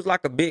think he was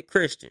like a big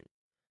Christian.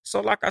 So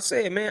like I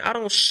said, man, I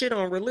don't shit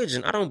on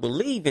religion. I don't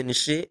believe in the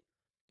shit.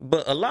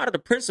 But a lot of the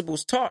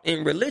principles taught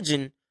in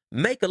religion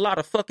make a lot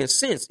of fucking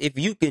sense if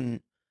you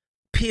can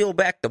peel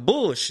back the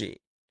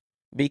bullshit.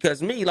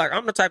 Because me, like,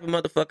 I'm the type of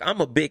motherfucker,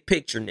 I'm a big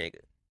picture nigga.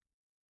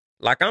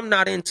 Like, I'm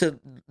not into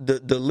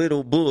the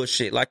little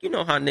bullshit. Like, you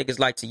know how niggas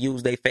like to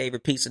use their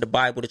favorite piece of the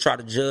Bible to try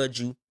to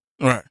judge you?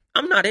 Right.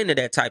 I'm not into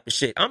that type of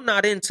shit. I'm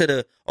not into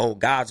the, oh,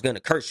 God's going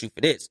to curse you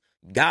for this.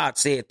 God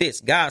said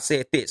this. God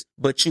said this.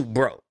 But you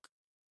broke.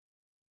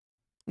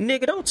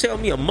 Nigga, don't tell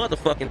me a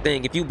motherfucking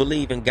thing if you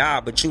believe in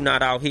God, but you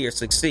not out here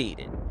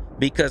succeeding.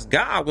 Because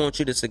God wants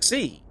you to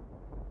succeed.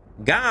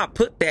 God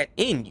put that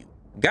in you.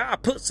 God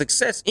put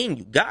success in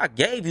you. God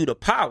gave you the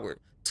power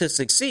to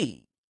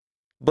succeed.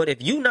 But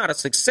if you not a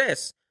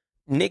success,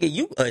 nigga,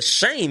 you a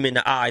shame in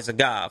the eyes of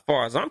God, as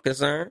far as I'm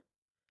concerned.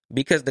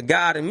 Because the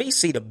God in me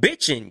see the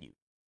bitch in you.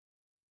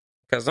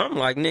 Because I'm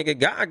like, nigga,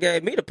 God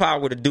gave me the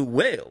power to do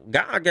well.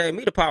 God gave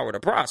me the power to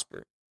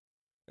prosper.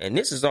 And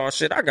this is all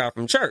shit I got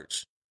from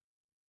church.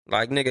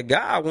 Like, nigga,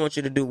 God wants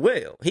you to do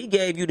well. He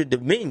gave you the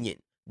dominion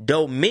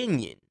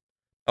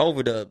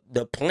over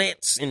the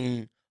plants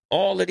and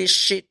all of this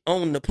shit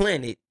on the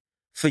planet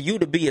for you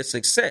to be a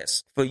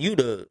success, for you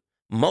to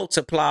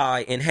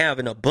multiply and have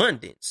an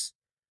abundance,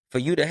 for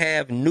you to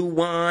have new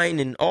wine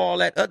and all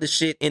that other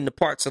shit in the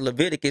parts of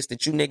Leviticus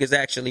that you niggas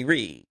actually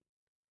read.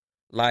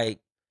 Like,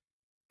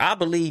 I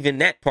believe in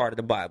that part of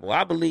the Bible.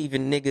 I believe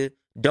in, nigga,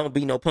 don't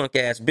be no punk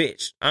ass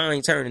bitch. I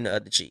ain't turning the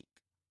other cheek.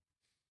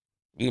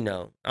 You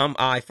know, I'm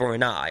eye for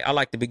an eye. I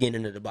like the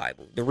beginning of the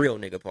Bible, the real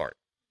nigga part.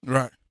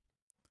 Right.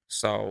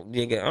 So,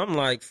 nigga, I'm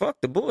like,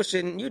 fuck the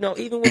bullshit. And,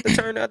 even with the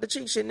turn the other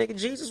cheek shit, nigga,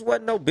 Jesus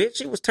wasn't no bitch.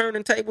 He was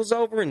turning tables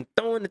over and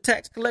throwing the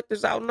tax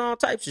collectors out and all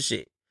types of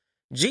shit.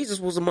 Jesus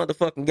was a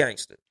motherfucking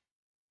gangster.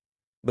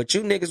 But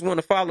you niggas want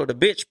to follow the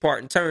bitch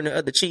part and turn the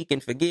other cheek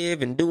and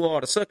forgive and do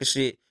all the sucker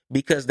shit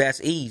because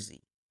that's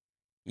easy.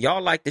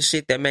 Y'all like the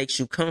shit that makes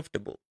you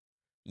comfortable.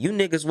 You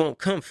niggas want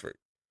comfort.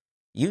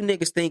 You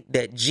niggas think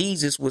that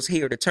Jesus was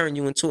here to turn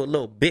you into a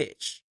little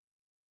bitch.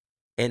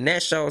 And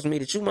that shows me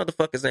that you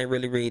motherfuckers ain't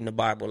really reading the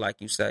Bible like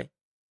you say.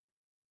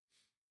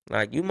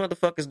 Like, you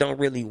motherfuckers don't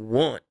really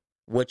want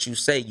what you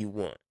say you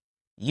want.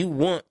 You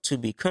want to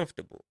be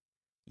comfortable.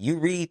 You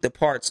read the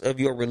parts of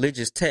your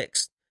religious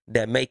text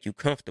that make you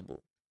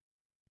comfortable.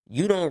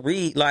 You don't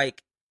read,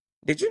 like,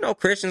 did you know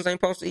Christians ain't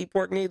supposed to eat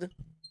pork neither?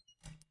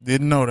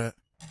 Didn't know that.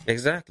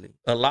 Exactly.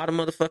 A lot of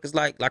motherfuckers,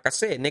 like I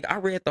said, nigga, I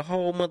read the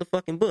whole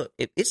motherfucking book.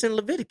 It's in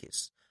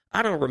Leviticus.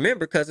 I don't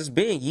remember because it's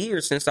been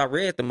years since I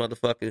read the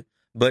motherfucker,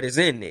 but it's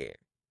in there.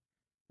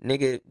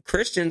 Nigga,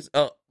 Christians,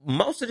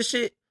 most of the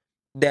shit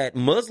that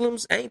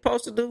Muslims ain't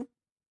supposed to do,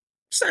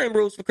 same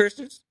rules for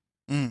Christians.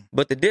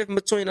 But the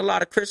difference between a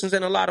lot of Christians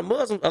and a lot of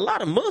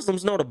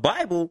Muslims know the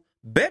Bible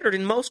better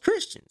than most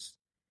Christians.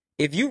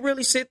 If you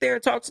really sit there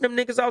and talk to them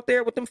niggas out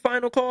there with them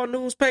Final Call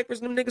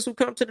newspapers, them niggas who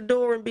come to the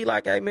door and be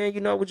like, hey man,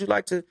 would you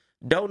like to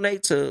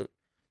donate to,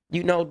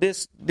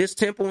 this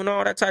temple and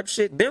all that type of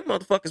shit? Them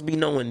motherfuckers be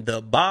knowing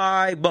the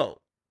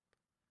Bible.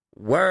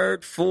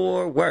 Word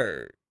for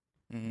word.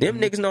 Them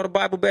niggas know the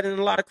Bible better than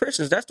a lot of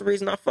Christians. That's the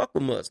reason I fuck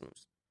with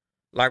Muslims.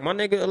 Like my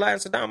nigga Aladdin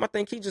Saddam, I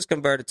think he just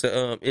converted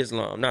to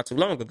Islam not too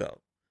long ago.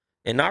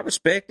 And I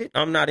respect it.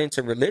 I'm not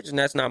into religion.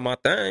 That's not my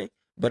thing.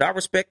 But I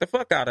respect the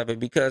fuck out of it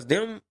because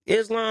them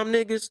Islam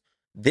niggas,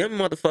 them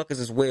motherfuckers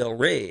is well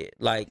read.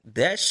 Like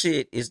that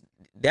shit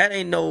that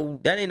ain't no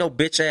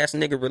bitch ass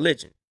nigga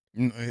religion.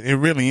 It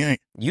really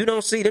ain't. You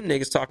don't see them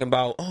niggas talking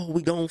about, oh,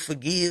 we gonna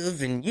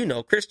forgive, and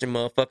Christian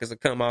motherfuckers will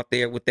come out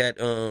there with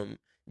that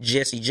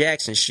Jesse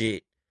Jackson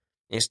shit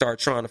and start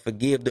trying to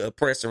forgive the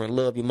oppressor and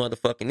love your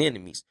motherfucking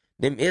enemies.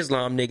 Them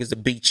Islam niggas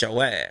will beat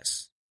your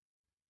ass.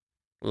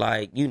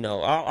 Like,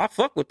 I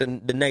fuck with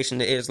the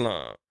Nation of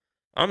Islam.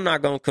 I'm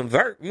not gonna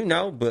convert, but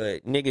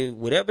nigga,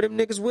 whatever them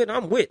niggas with,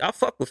 I'm with. I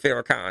fuck with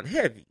Farrakhan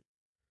heavy.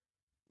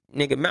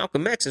 Nigga,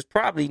 Malcolm X is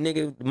probably,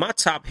 nigga, my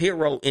top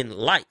hero in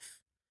life.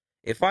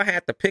 If I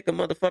had to pick a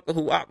motherfucker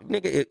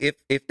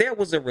if there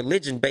was a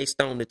religion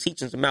based on the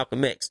teachings of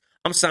Malcolm X,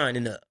 I'm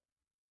signing up.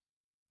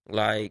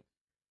 Like,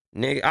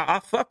 nigga, I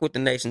fuck with the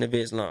Nation of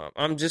Islam.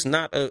 I'm just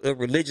not a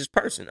religious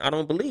person. I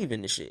don't believe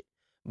in the shit.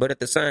 But at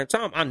the same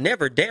time, I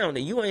never down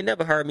it. You ain't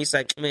never heard me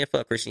say, man,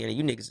 fuck Christianity.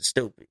 You niggas are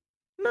stupid.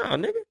 No,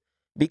 nigga.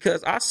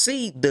 Because I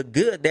see the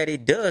good that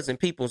it does in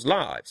people's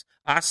lives.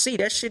 I see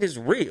that shit is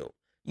real.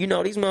 These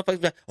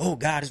motherfuckers be like, oh,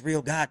 God is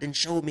real. God didn't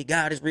show me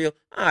God is real.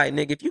 All right,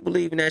 nigga, if you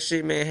believe in that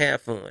shit, man,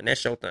 have fun.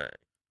 That's your thing.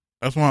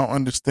 That's why I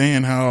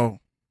understand how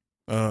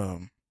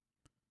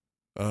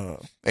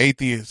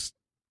atheists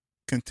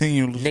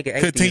continuously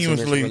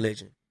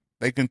religion.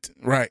 They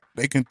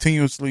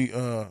continuously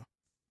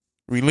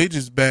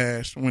religious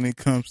bash when it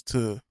comes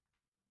to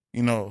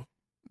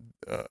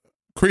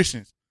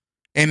Christians.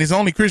 And it's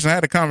only Christian. I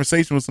had a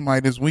conversation with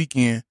somebody this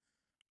weekend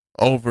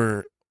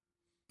over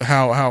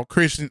how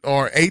Christian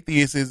or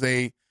atheist is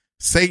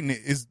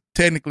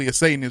technically a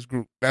Satanist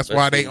group. That's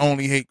why they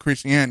only hate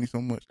Christianity so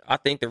much. I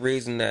think the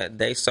reason that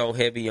they so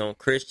heavy on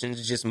Christians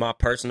is just my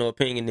personal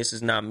opinion. This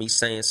is not me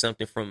saying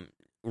something from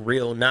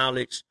real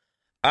knowledge.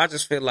 I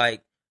just feel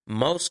like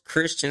most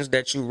Christians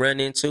that you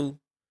run into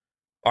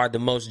are the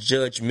most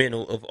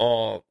judgmental of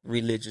all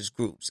religious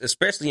groups,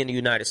 especially in the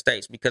United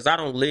States, because I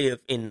don't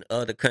live in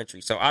other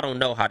countries, so I don't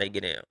know how they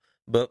get down.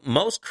 But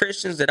most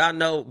Christians that I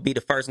know be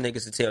the first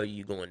niggas to tell you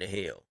you're going to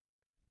hell.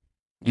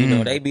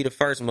 They be the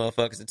first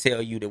motherfuckers to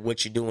tell you that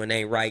what you're doing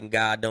ain't right and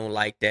God don't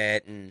like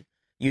that. And,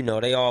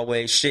 they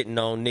always shitting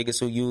on niggas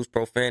who use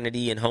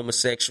profanity and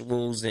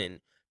homosexuals and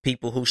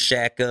people who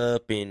shack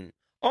up and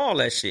all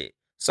that shit.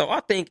 So I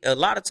think a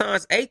lot of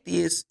times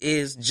atheists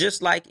is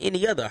just like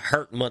any other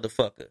hurt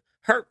motherfucker.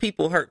 Hurt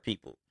people.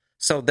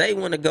 So they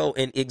want to go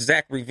and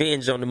exact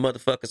revenge on the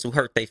motherfuckers who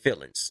hurt their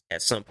feelings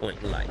at some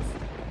point in life.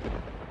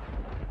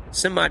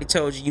 Somebody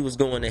told you was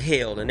going to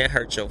hell and that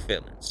hurt your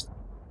feelings.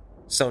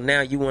 So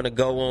now you want to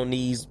go on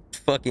these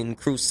fucking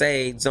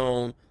crusades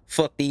on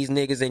fuck these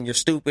niggas and you're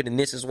stupid and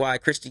this is why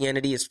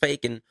Christianity is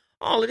fake and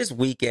all of this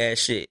weak ass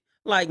shit.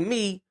 Like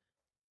me,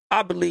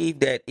 I believe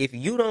that if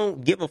you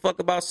don't give a fuck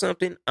about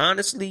something,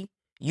 honestly,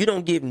 you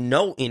don't give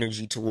no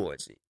energy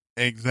towards it.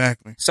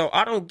 Exactly. So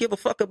I don't give a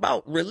fuck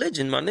about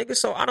religion, my nigga.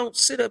 So I don't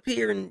sit up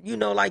here and,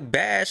 like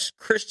bash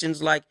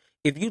Christians. Like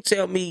if you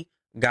tell me,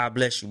 God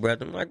bless you,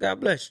 brother, I'm like,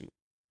 God bless you.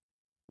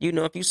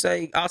 If you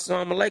say,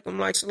 assalamu alaikum, I'm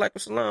like, salaikum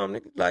salam,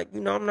 nigga. Like,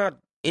 I'm not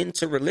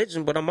into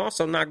religion, but I'm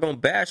also not going to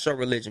bash your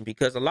religion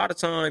because a lot of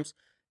times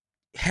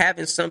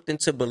having something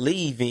to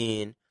believe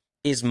in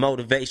is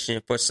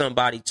motivation for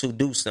somebody to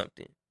do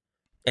something.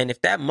 And if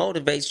that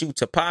motivates you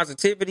to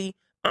positivity,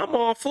 I'm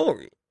all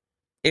for it.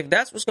 If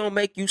that's what's going to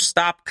make you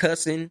stop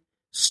cussing,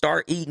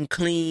 start eating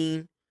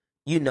clean,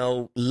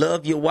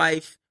 love your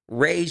wife,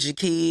 raise your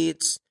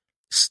kids,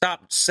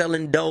 stop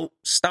selling dope,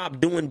 stop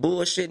doing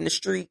bullshit in the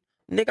street,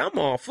 nigga, I'm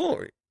all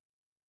for it.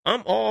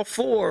 I'm all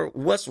for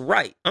what's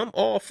right. I'm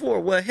all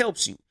for what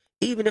helps you,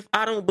 even if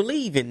I don't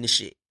believe in the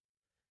shit.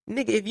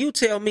 Nigga, if you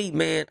tell me,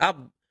 man,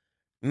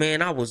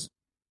 I was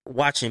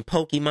watching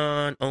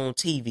Pokemon on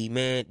TV,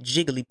 man,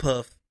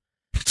 Jigglypuff.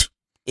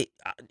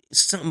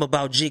 Something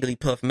about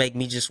Jigglypuff make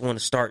me just want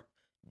to start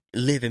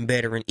living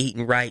better and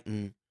eating right.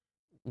 And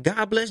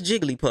God bless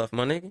Jigglypuff,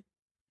 my nigga.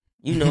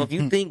 If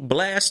you think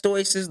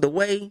Blastoise is the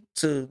way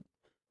to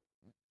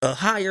a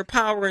higher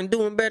power and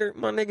doing better,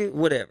 my nigga,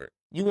 whatever.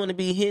 You want to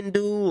be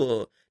Hindu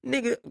or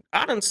nigga,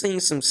 I done seen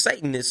some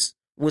Satanists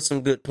with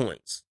some good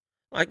points.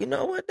 Like, you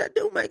know what? That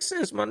do make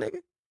sense, my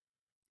nigga.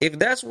 If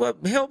that's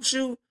what helps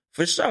you,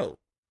 for sure.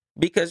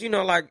 Because,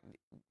 like,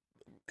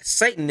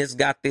 Satanists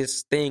got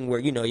this thing where,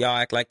 y'all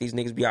act like these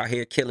niggas be out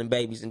here killing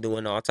babies and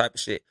doing all type of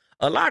shit.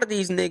 A lot of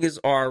these niggas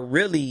are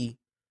really,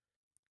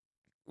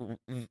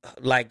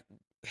 like,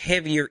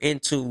 heavier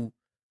into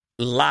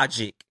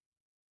logic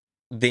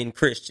than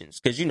Christians.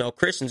 Because,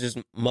 Christians is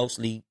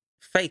mostly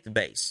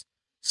faith-based.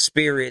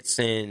 Spirits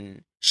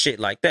and shit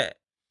like that.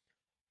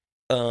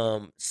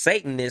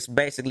 Satanists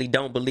basically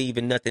don't believe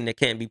in nothing that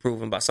can't be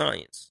proven by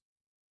science.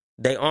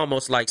 They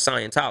almost like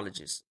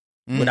Scientologists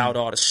without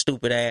all the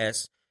stupid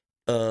ass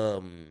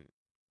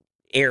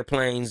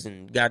airplanes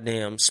and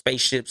goddamn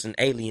spaceships and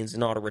aliens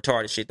and all the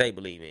retarded shit they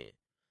believe in.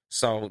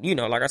 So,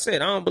 like I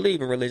said, I don't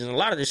believe in religion. A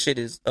lot of this shit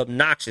is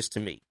obnoxious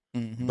to me.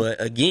 Mm-hmm. But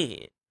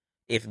again,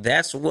 if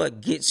that's what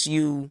gets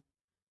you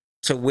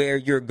to where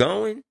you're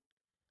going,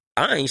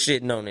 I ain't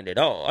shitting on it at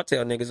all. I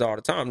tell niggas all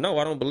the time, no,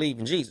 I don't believe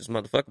in Jesus,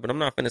 motherfucker, but I'm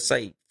not finna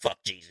say, fuck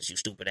Jesus, you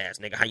stupid ass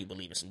nigga. How you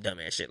believe in some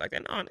dumb ass shit like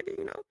that? Nah,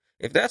 nigga,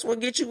 if that's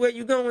what gets you where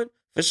you going,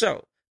 for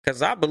sure.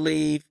 Because I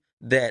believe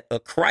that a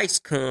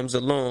Christ comes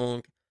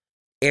along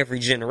every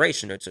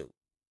generation or two.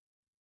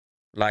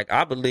 Like,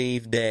 I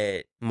believe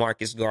that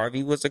Marcus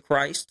Garvey was a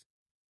Christ,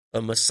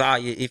 a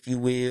Messiah, if you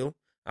will.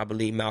 I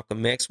believe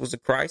Malcolm X was a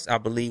Christ. I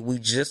believe we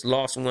just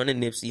lost one in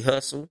Nipsey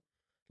Hussle.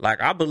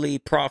 Like, I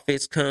believe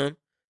prophets come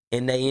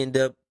and they end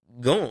up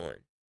gone.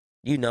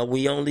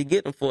 We only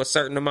get them for a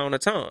certain amount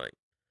of time.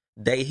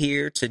 They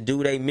here to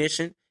do their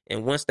mission,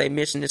 and once their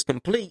mission is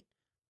complete,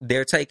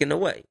 they're taken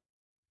away.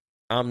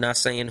 I'm not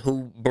saying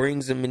who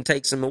brings them and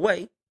takes them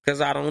away,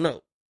 because I don't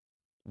know.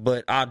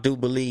 But I do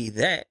believe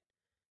that.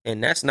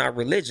 And that's not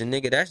religion,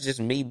 nigga. That's just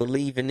me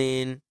believing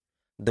in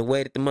the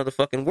way that the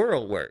motherfucking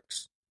world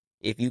works.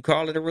 If you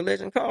call it a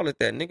religion, call it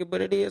that, nigga,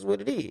 but it is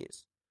what it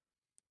is.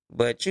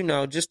 But,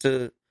 just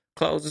to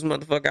close this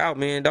motherfucker out,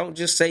 man, don't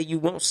just say you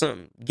want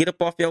something. Get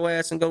up off your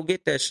ass and go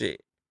get that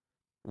shit.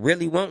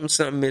 Really wanting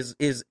something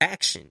is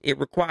action. It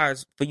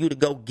requires for you to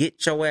go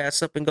get your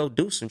ass up and go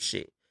do some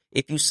shit.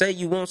 If you say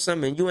you want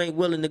something and you ain't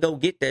willing to go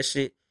get that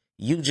shit,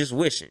 you just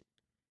wishing.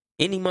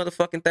 Any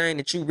motherfucking thing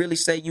that you really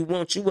say you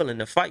want, you willing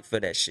to fight for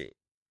that shit.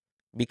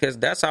 Because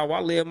that's how I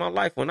live my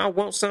life. When I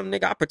want something,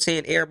 nigga, I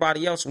pretend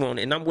everybody else want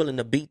it, and I'm willing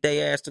to beat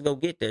their ass to go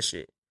get that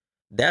shit.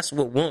 That's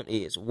what want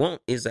is.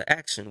 Want is an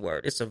action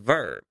word. It's a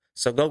verb.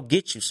 So go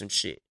get you some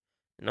shit.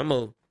 And I'm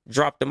going to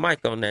drop the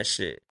mic on that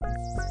shit.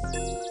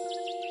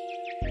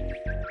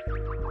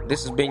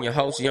 This has been your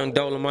host, Young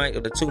Dolemite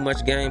of the Too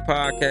Much Game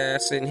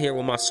podcast, sitting here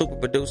with my super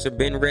producer,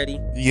 Ben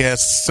Ready.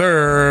 Yes,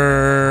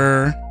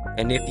 sir.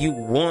 And if you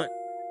want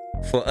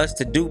for us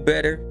to do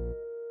better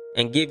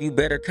and give you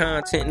better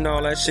content and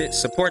all that shit,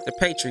 support the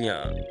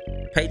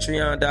Patreon.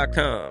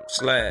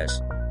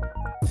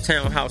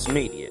 Patreon.com/Townhouse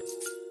Media.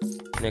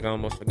 Nigga, I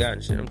almost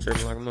forgot shit. I'm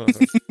tripping like a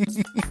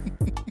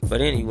motherfucker.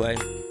 But anyway,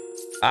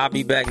 I'll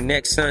be back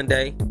next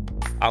Sunday.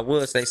 I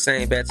would say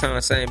same bad time,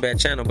 same bad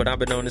channel, but I've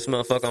been on this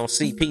motherfucker on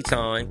CP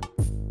time,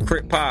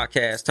 Crit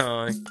Podcast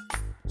time.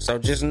 So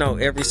just know,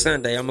 every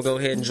Sunday, I'm going to go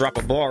ahead and drop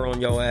a bar on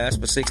your ass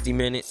for 60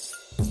 minutes.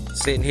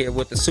 Sitting here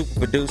with the super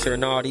producer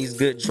and all these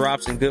good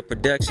drops and good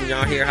production.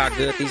 Y'all hear how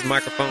good these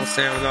microphones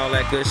sound and all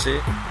that good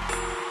shit.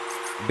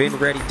 Been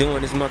ready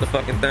doing this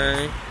motherfucking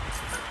thing.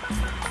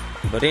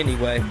 But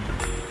anyway,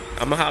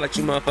 I'm going to holler at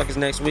you motherfuckers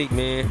next week,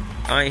 man.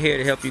 I ain't here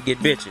to help you get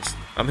bitches.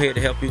 I'm here to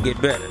help you get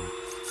better.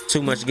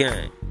 Too much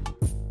game.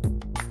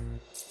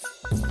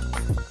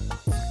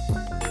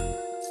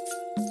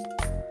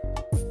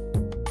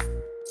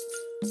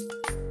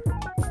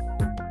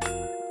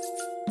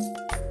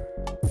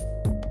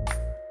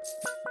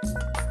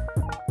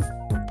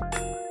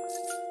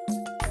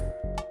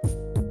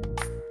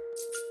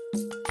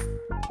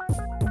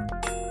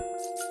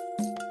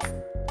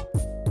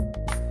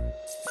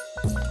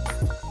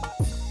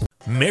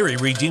 Mary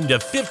redeemed a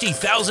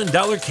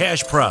 $50,000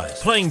 cash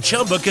prize playing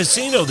Chumba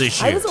Casino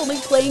this year. I was only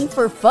playing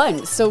for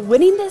fun, so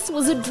winning this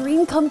was a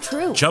dream come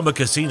true. Chumba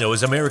Casino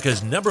is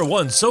America's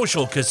 #1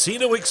 social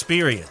casino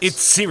experience. It's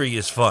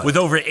serious fun. With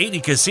over 80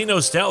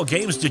 casino-style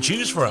games to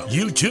choose from,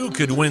 you too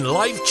could win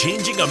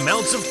life-changing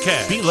amounts of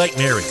cash. Be like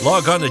Mary.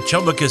 Log on to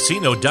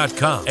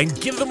ChumbaCasino.com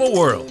and give them a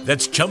whirl.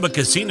 That's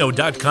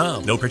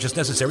ChumbaCasino.com. No purchase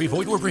necessary.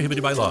 Void where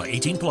prohibited by law.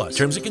 18+.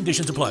 Terms and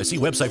conditions apply. See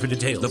website for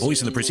details. The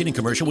voice in the preceding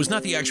commercial was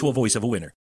not the actual voice of a winner.